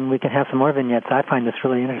back and we can have some more vignettes. I find this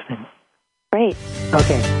really interesting. Great.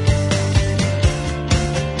 Okay.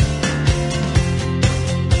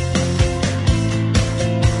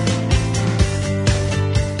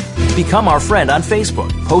 Become our friend on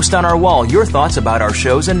Facebook. Post on our wall your thoughts about our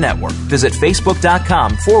shows and network. Visit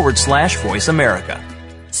Facebook.com/Voice America.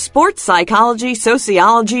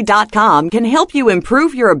 SportsPsychologySociology.com can help you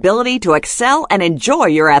improve your ability to excel and enjoy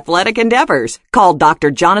your athletic endeavors. Call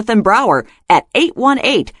Dr. Jonathan Brower at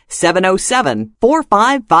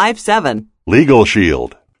 818-707-4557. Legal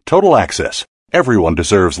Shield. Total access. Everyone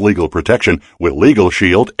deserves legal protection. With Legal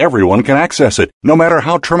Shield, everyone can access it, no matter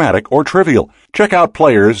how traumatic or trivial. Check out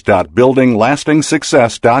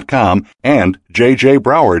players.buildinglastingsuccess.com and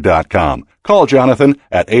jjbrower.com. Call Jonathan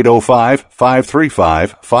at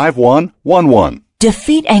 805-535-5111.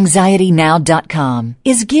 DefeatAnxietyNow.com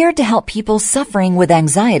is geared to help people suffering with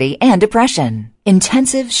anxiety and depression.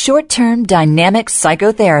 Intensive, short-term, dynamic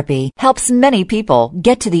psychotherapy helps many people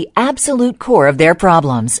get to the absolute core of their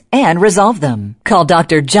problems and resolve them. Call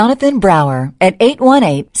Dr. Jonathan Brower at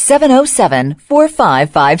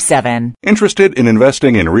 818-707-4557. Interested in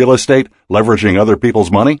investing in real estate, leveraging other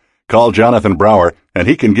people's money? Call Jonathan Brower, and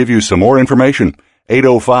he can give you some more information.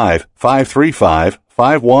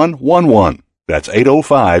 805-535-5111. That's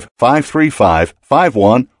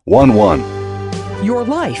 805-535-5111. Your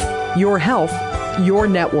life, your health, your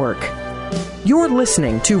network. You're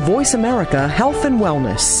listening to Voice America Health and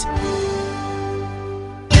Wellness.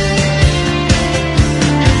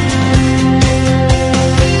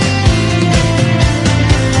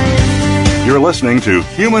 You're listening to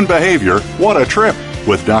Human Behavior, What a Trip,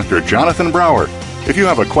 with Dr. Jonathan Brower. If you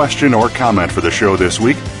have a question or comment for the show this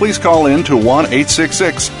week, please call in to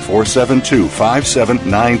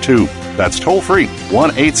 1-866-472-5792. That's toll-free,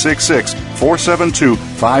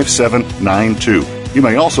 1-866-472-5792. You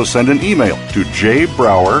may also send an email to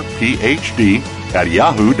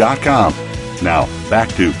jbrowerphd@yahoo.com. Now, back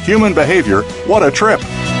to Human Behavior, What a Trip.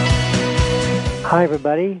 Hi,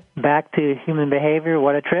 everybody. Back to Human Behavior,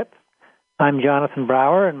 What a Trip. I'm Jonathan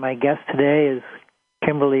Brower, and my guest today is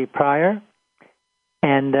Kimberly Pryor.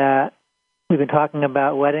 And we've been talking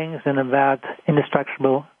about weddings and about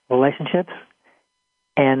indestructible relationships.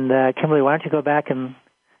 And Kimberly, why don't you go back and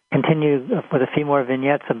continue with a few more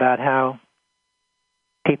vignettes about how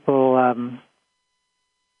people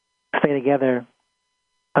stay together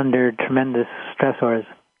under tremendous stressors.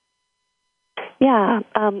 Yeah,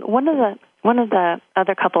 one of the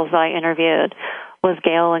other couples that I interviewed was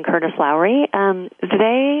Gail and Curtis Lowry.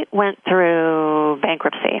 They went through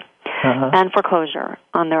bankruptcy and foreclosure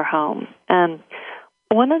on their home. And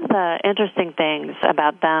one of the interesting things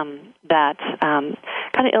about them that kind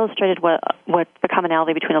of illustrated what the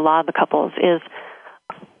commonality between a lot of the couples is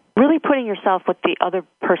really putting yourself what the other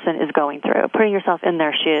person is going through, putting yourself in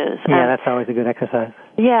their shoes. Yeah, that's always a good exercise.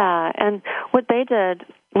 Yeah, and what they did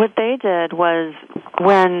was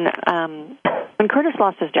when Curtis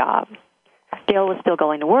lost his job, Gail was still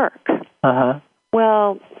going to work.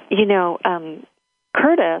 Well,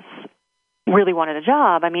 Curtis really wanted a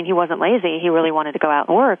job. I mean, he wasn't lazy. He really wanted to go out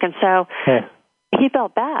and work. And so he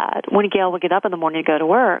felt bad when Gail would get up in the morning to go to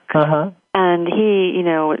work. And he,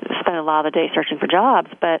 spent a lot of the day searching for jobs,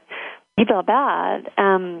 but he felt bad.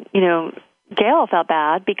 Gail felt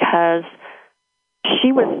bad because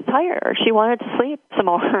she was tired. She wanted to sleep some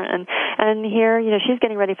more. And here, she's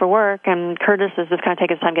getting ready for work, and Curtis is just kind of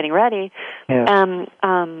taking his time getting ready. Yeah.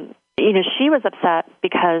 She was upset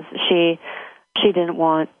because she didn't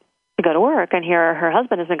want to go to work, and here her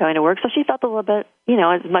husband isn't going to work, so she felt a little bit,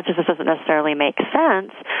 as much as this doesn't necessarily make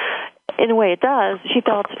sense, in a way it does, she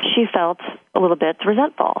felt a little bit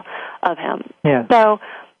resentful of him. Yeah. So,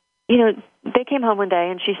 they came home one day,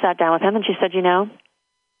 and she sat down with him, and she said,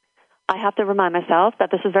 I have to remind myself that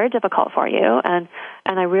this is very difficult for you, and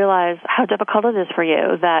I realize how difficult it is for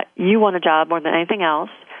you, that you want a job more than anything else,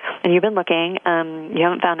 and you've been looking, you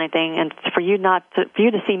haven't found anything, and for you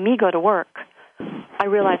to see me go to work, I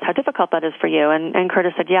realize how difficult that is for you. And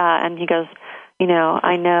Curtis said, yeah, and he goes,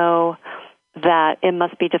 I know that it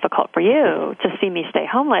must be difficult for you to see me stay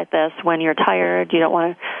home like this when you're tired, you don't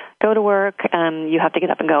want to go to work, you have to get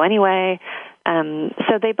up and go anyway.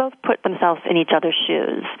 So they both put themselves in each other's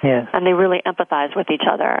shoes, and they really empathized with each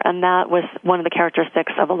other. And that was one of the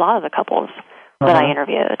characteristics of a lot of the couples that I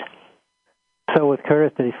interviewed. So with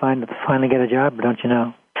Curtis, did he finally get a job, or don't you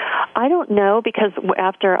know? I don't know, because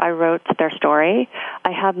after I wrote their story,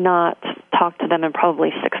 I have not talked to them in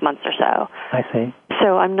probably 6 months or so. I see.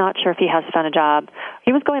 So I'm not sure if he has found a job.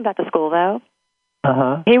 He was going back to school, though.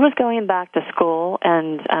 Uh-huh. He was going back to school,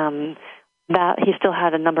 and that he still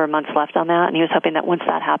had a number of months left on that, and he was hoping that once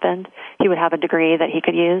that happened, he would have a degree that he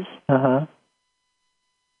could use. Uh-huh.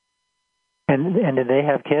 And did they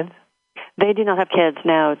have kids? They do not have kids,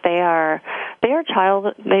 no. They are they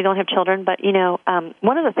don't have children, but,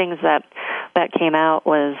 one of the things that came out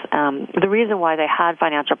was the reason why they had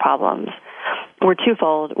financial problems were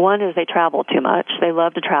twofold. One is they traveled too much. They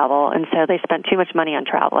loved to travel, and so they spent too much money on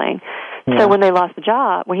traveling. Yeah. So when they lost the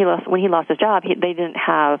job, when he lost his job, they didn't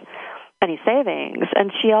have any savings.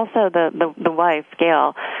 And she also, the wife,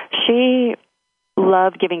 Gail, she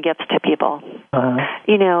loved giving gifts to people. Uh-huh.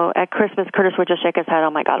 At Christmas, Curtis would just shake his head,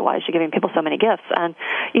 oh my God, why is she giving people so many gifts? And,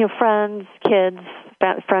 friends, kids,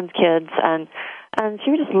 and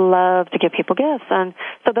she would just love to give people gifts. And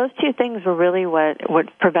so those two things were really what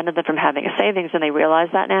prevented them from having a savings, and they realize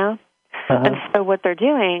that now. Uh-huh. And so what they're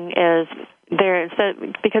doing is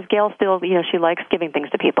because Gail still, she likes giving things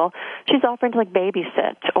to people, she's offering to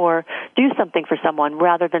babysit or do something for someone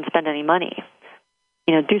rather than spend any money.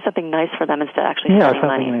 Do something nice for them instead of actually spending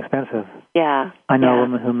money. Yeah, something inexpensive. Yeah. I know a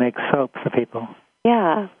woman who makes soap for people.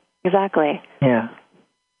 Yeah, exactly. Yeah.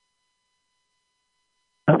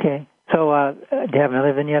 Okay. So do you have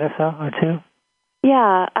another vignette or two?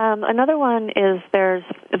 Yeah. Another one is there's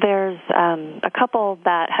a couple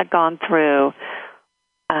that had gone through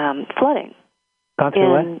flooding. Gone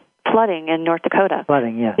through what? Flooding in North Dakota.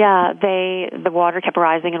 Flooding, yeah. Yeah, the water kept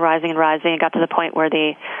rising and rising and rising. It got to the point where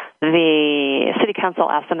the city council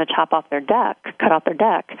asked them to cut off their deck,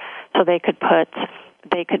 so they could put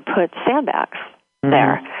sandbags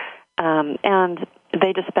there. And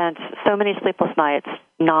they just spent so many sleepless nights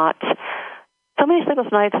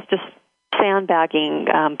just sandbagging,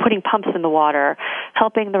 putting pumps in the water,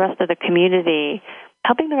 helping the rest of the community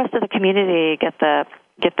get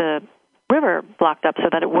the river blocked up so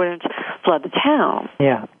that it wouldn't flood the town.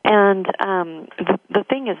 Yeah. And the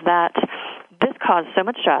thing is that this caused so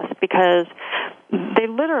much stress because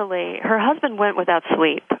her husband went without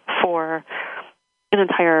sleep for an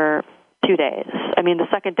entire 2 days. I mean, the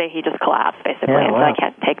second day he just collapsed, basically, and said, I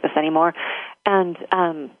can't take this anymore. And,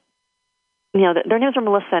 their names were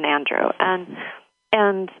Melissa and Andrew.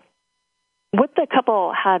 And what the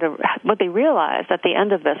couple what they realized at the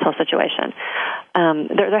end of this whole situation,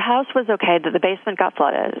 their house was okay, that the basement got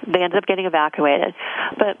flooded. They ended up getting evacuated.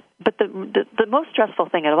 But the most stressful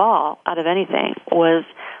thing of all, out of anything, was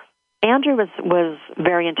Andrew was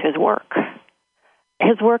very into his work.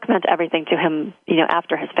 His work meant everything to him,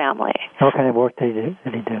 after his family. What kind of work did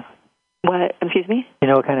he do? What? Excuse me? You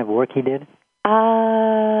know what kind of work he did?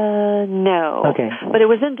 No. Okay. But it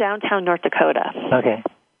was in downtown North Dakota. Okay.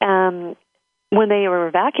 When they were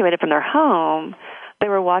evacuated from their home, they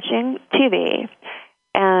were watching TV,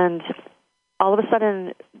 and all of a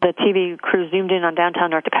sudden the TV crew zoomed in on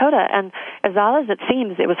downtown North Dakota, and as odd as it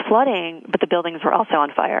seems, it was flooding, but the buildings were also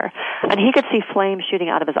on fire. And he could see flames shooting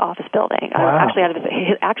out of his office building, actually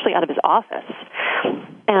out of his office.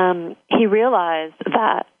 He realized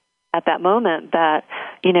that at that moment that,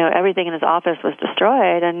 everything in his office was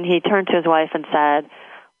destroyed, and he turned to his wife and said,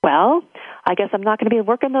 well, I guess I'm not going to be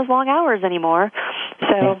working those long hours anymore.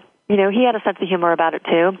 So, he had a sense of humor about it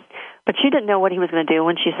too. But she didn't know what he was going to do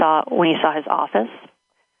when he saw his office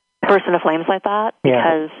burst into flames like that,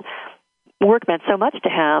 because work meant so much to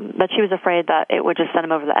him that she was afraid that it would just send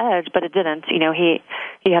him over the edge, but it didn't. You know, he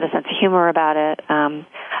had a sense of humor about it.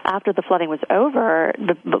 After the flooding was over,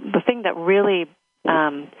 the thing that really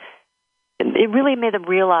it really made them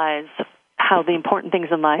realize how the important things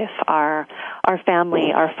in life are our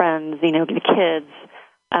family, our friends, you know, the kids,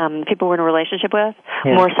 people we're in a relationship with,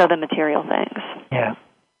 more so than material things. Yeah.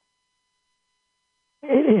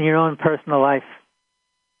 In your own personal life,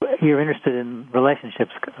 you're interested in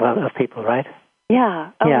relationships of people, right? Yeah.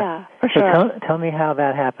 Oh, yeah, for sure. So tell me how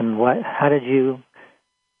that happened. How did you,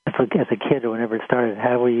 as a kid or whenever it started,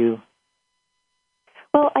 how were you?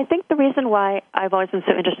 Well, I think the reason why I've always been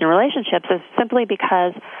so interested in relationships is simply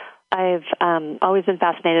because I've always been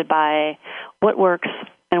fascinated by what works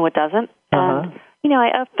and what doesn't. And, you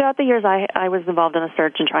know, throughout the years, I was involved in a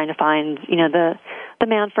search and trying to find, you know, the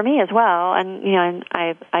man for me as well. And, you know,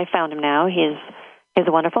 I found him now. He's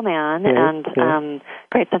a wonderful man and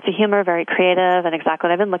great sense of humor, very creative, and exactly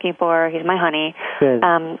what I've been looking for. He's my honey.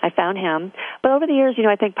 I found him. But over the years, you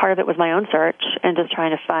know, I think part of it was my own search and just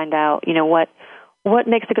trying to find out, you know, what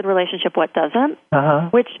makes a good relationship, what doesn't,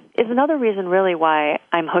 which is another reason really why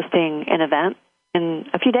I'm hosting an event in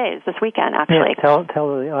a few days, this weekend, actually. Yeah,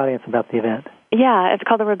 tell the audience about the event. Yeah, it's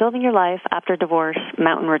called the Rebuilding Your Life After Divorce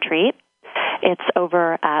Mountain Retreat. It's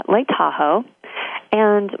over at Lake Tahoe.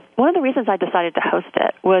 And one of the reasons I decided to host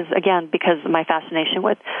it was, again, because of my fascination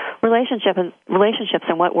with relationships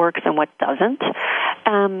and what works and what doesn't.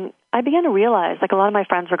 I began to realize, like, a lot of my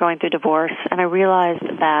friends were going through divorce, and I realized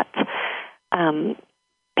that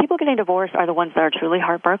people getting divorced are the ones that are truly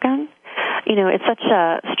heartbroken. You know, it's such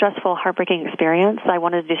a stressful, heartbreaking experience. I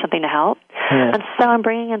wanted to do something to help. Yeah. And so I'm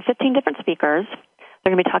bringing in 15 different speakers.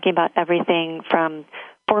 They're going to be talking about everything from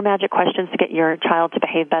 4 magic questions to get your child to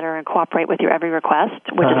behave better and cooperate with your every request,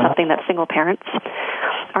 which is something that single parents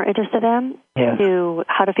are interested in, to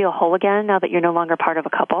how to feel whole again now that you're no longer part of a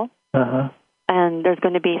couple. And there's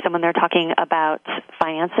going to be someone there talking about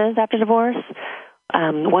finances after divorce,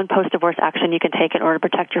 one post-divorce action you can take in order to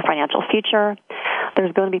protect your financial future.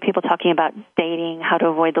 There's going to be people talking about dating, how to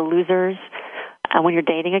avoid the losers when you're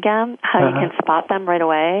dating again, how you can spot them right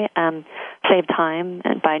away, save time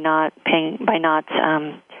by not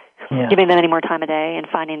giving them any more time a day, and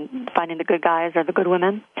finding the good guys or the good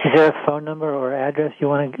women. Is there a phone number or address you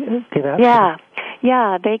want to give out?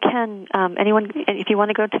 Yeah, they can. Anyone, if you want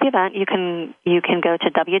to go to the event, you can go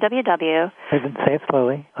to www. Say it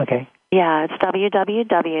slowly. Okay. Yeah, it's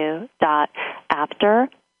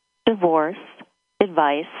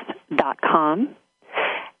www.afterdivorceadvice.com.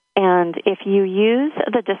 And if you use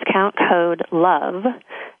the discount code LOVE,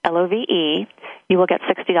 LOVE, you will get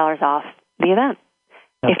 $60 off the event.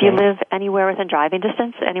 Okay. If you live anywhere within driving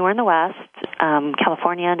distance, anywhere in the West,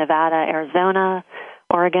 California, Nevada, Arizona,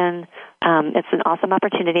 Oregon, it's an awesome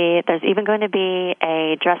opportunity. There's even going to be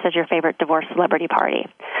a dress as your favorite divorce celebrity party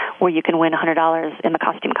where you can win $100 in the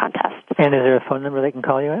costume contest. And is there a phone number they can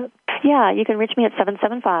call you at? Yeah, you can reach me at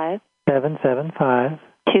 775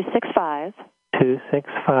 265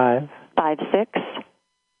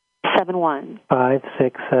 5671.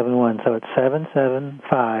 5671. So it's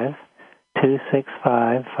 775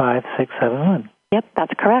 265 5671. Yep,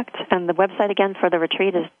 that's correct. And the website again for the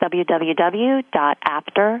retreat is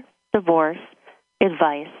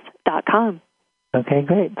www.afterdivorceadvice.com. Okay,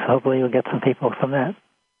 great. So hopefully you'll get some people from that.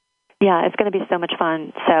 Yeah, it's going to be so much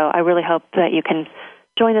fun. So I really hope that you can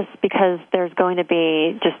join us because there's going to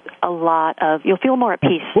be just a lot of, you'll feel more at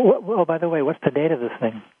peace. Oh, by the way, what's the date of this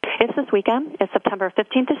thing? It's this weekend. It's September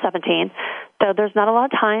 15th to 17th. So there's not a lot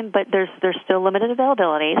of time, but there's still limited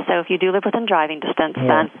availability. So if you do live within driving distance,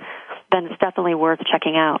 then it's definitely worth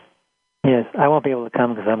checking out. Yes, I won't be able to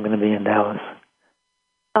come because I'm going to be in Dallas.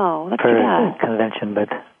 Oh, that's for too bad. a convention. But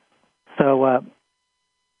so, what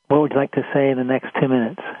would you like to say in the next 2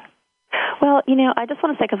 minutes? Well, you know, I just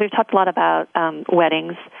want to say, because we've talked a lot about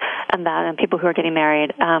weddings and that, and people who are getting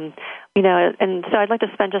married, you know, and so I'd like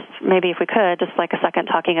to spend just maybe, if we could, just like a second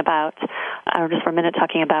talking about, or just for a minute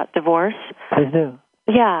talking about divorce. Please do.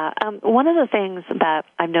 Yeah. One of the things that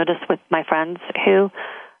I've noticed with my friends who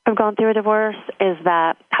have gone through a divorce is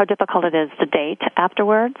that how difficult it is to date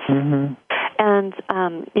afterwards. And,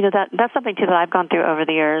 you know, that's something, too, that I've gone through over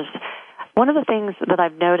the years. One of the things that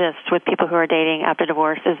I've noticed with people who are dating after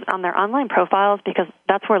divorce is on their online profiles, because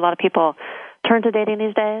that's where a lot of people turn to dating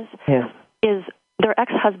these days, is their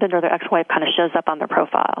ex-husband or their ex-wife kind of shows up on their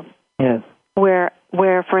profile. Where,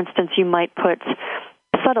 for instance, you might put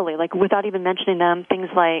subtly, like without even mentioning them, things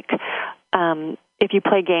like, if you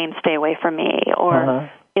play games, stay away from me, or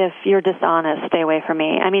if you're dishonest, stay away from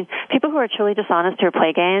me. I mean, people who are truly dishonest who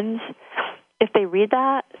play games, if they read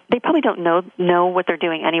that, they probably don't know what they're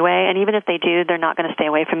doing anyway, and even if they do, they're not going to stay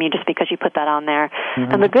away from you just because you put that on there.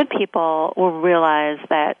 Mm-hmm. And the good people will realize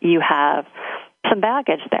that you have some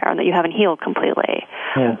baggage there and that you haven't healed completely.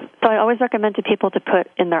 Yeah. So I always recommend to people to put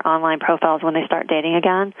in their online profiles when they start dating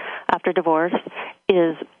again after divorce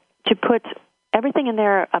is to put everything in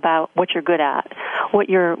there about what you're good at, what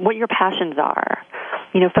your passions are.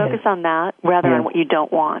 Focus on that rather than what you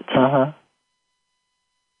don't want. Uh-huh.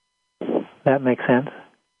 That makes sense.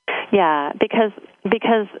 Yeah, because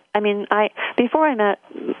before I met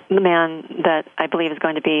the man that I believe is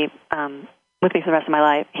going to be with me for the rest of my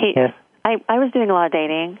life, I was doing a lot of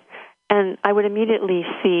dating, and I would immediately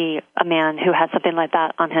see a man who had something like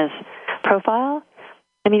that on his profile.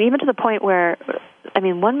 Even to the point where,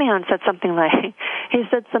 one man said something like,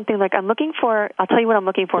 I'll tell you what I'm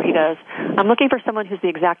looking for. He goes, I'm looking for someone who's the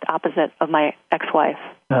exact opposite of my ex-wife.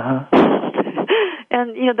 Uh-huh.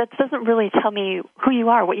 And, that doesn't really tell me who you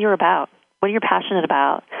are, what you're about, what you're passionate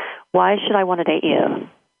about. Why should I want to date you?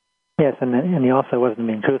 Yes, and he also wasn't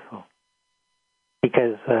being truthful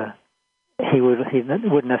because he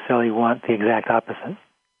wouldn't necessarily want the exact opposite.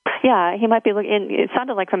 Yeah, he might be looking. It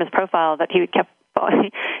sounded like from his profile that he kept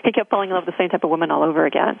falling in love with the same type of women all over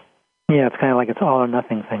again. Yeah, it's kind of like it's all or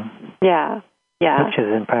nothing thing. Yeah. Which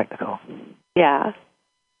is impractical. Yeah.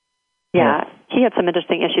 He had some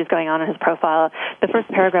interesting issues going on in his profile. The first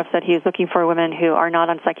paragraph said he was looking for women who are not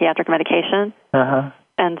on psychiatric medication. Uh-huh.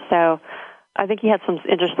 And so I think he had some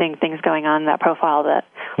interesting things going on in that profile that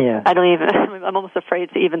I'm almost afraid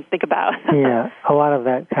to even think about. Yeah, a lot of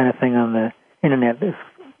that kind of thing on the internet is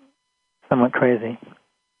somewhat crazy.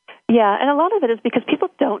 Yeah, and a lot of it is because people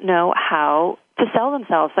don't know how to sell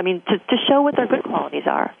themselves. To show what their good qualities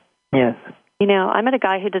are. Yes. I met a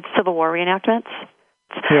guy who did Civil War reenactments,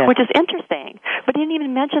 which is interesting, but he didn't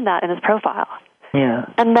even mention that in his profile. Yeah.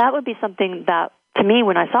 And that would be something that, to me,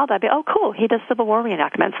 when I saw that, I'd be, oh, cool, he does Civil War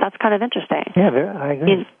reenactments. That's kind of interesting. Yeah, I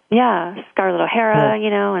agree. Scarlett O'Hara,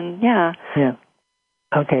 and Yeah.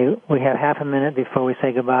 Okay, we have half a minute before we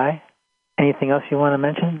say goodbye. Anything else you want to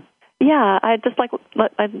mention? Yeah, I'd like to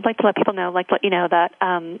let people know, let you know that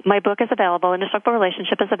my book is available, Indestructible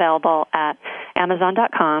Relationship is available at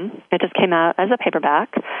Amazon.com. It just came out as a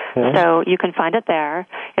paperback, so you can find it there.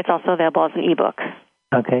 It's also available as an ebook.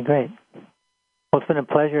 Okay, great. Well, it's been a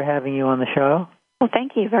pleasure having you on the show. Well,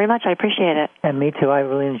 thank you very much. I appreciate it. And me too. I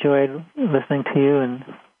really enjoyed listening to you and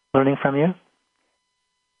learning from you.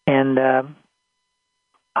 And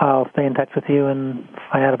I'll stay in touch with you and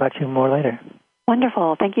find out about you more later.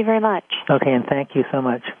 Wonderful. Thank you very much. Okay, and thank you so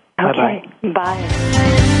much. Okay. Bye-bye. Bye.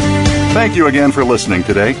 Thank you again for listening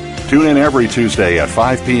today. Tune in every Tuesday at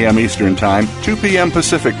 5 p.m. Eastern Time, 2 p.m.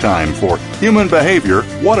 Pacific Time for Human Behavior,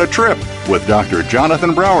 What a Trip, with Dr.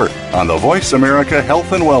 Jonathan Brower on the Voice America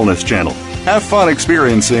Health and Wellness Channel. Have fun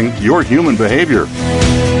experiencing your human behavior.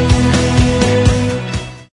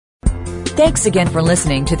 Thanks again for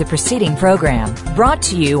listening to the preceding program, brought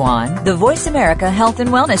to you on the Voice America Health and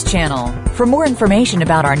Wellness Channel. For more information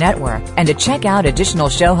about our network and to check out additional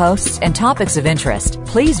show hosts and topics of interest,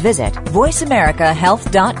 please visit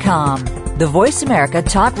voiceamericahealth.com. The Voice America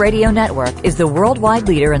Talk Radio Network is the worldwide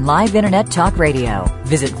leader in live Internet talk radio.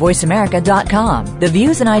 Visit voiceamerica.com. The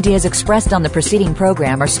views and ideas expressed on the preceding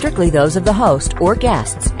program are strictly those of the host or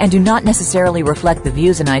guests and do not necessarily reflect the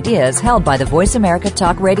views and ideas held by the Voice America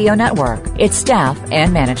Talk Radio Network, its staff,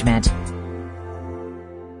 and management.